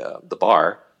against the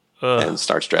bar and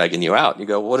starts dragging you out. You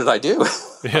go, what did I do?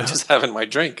 I'm just having my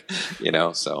drink,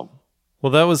 so.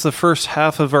 Well, that was the first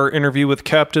half of our interview with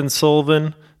Captain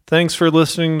Sullivan. Thanks for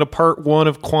listening to part 1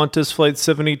 of Qantas Flight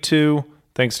 72.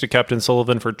 Thanks to Captain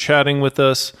Sullivan for chatting with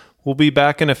us. We'll be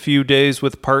back in a few days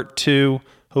with part 2.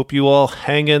 Hope you all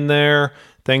hang in there.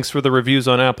 Thanks for the reviews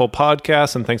on Apple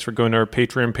Podcasts, and thanks for going to our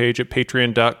Patreon page at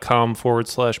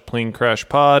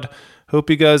patreon.com/planecrashpod.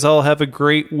 Hope you guys all have a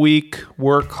great week.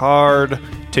 Work hard.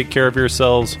 Take care of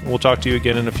yourselves. We'll talk to you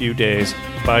again in a few days.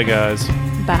 Bye, guys.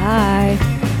 Bye.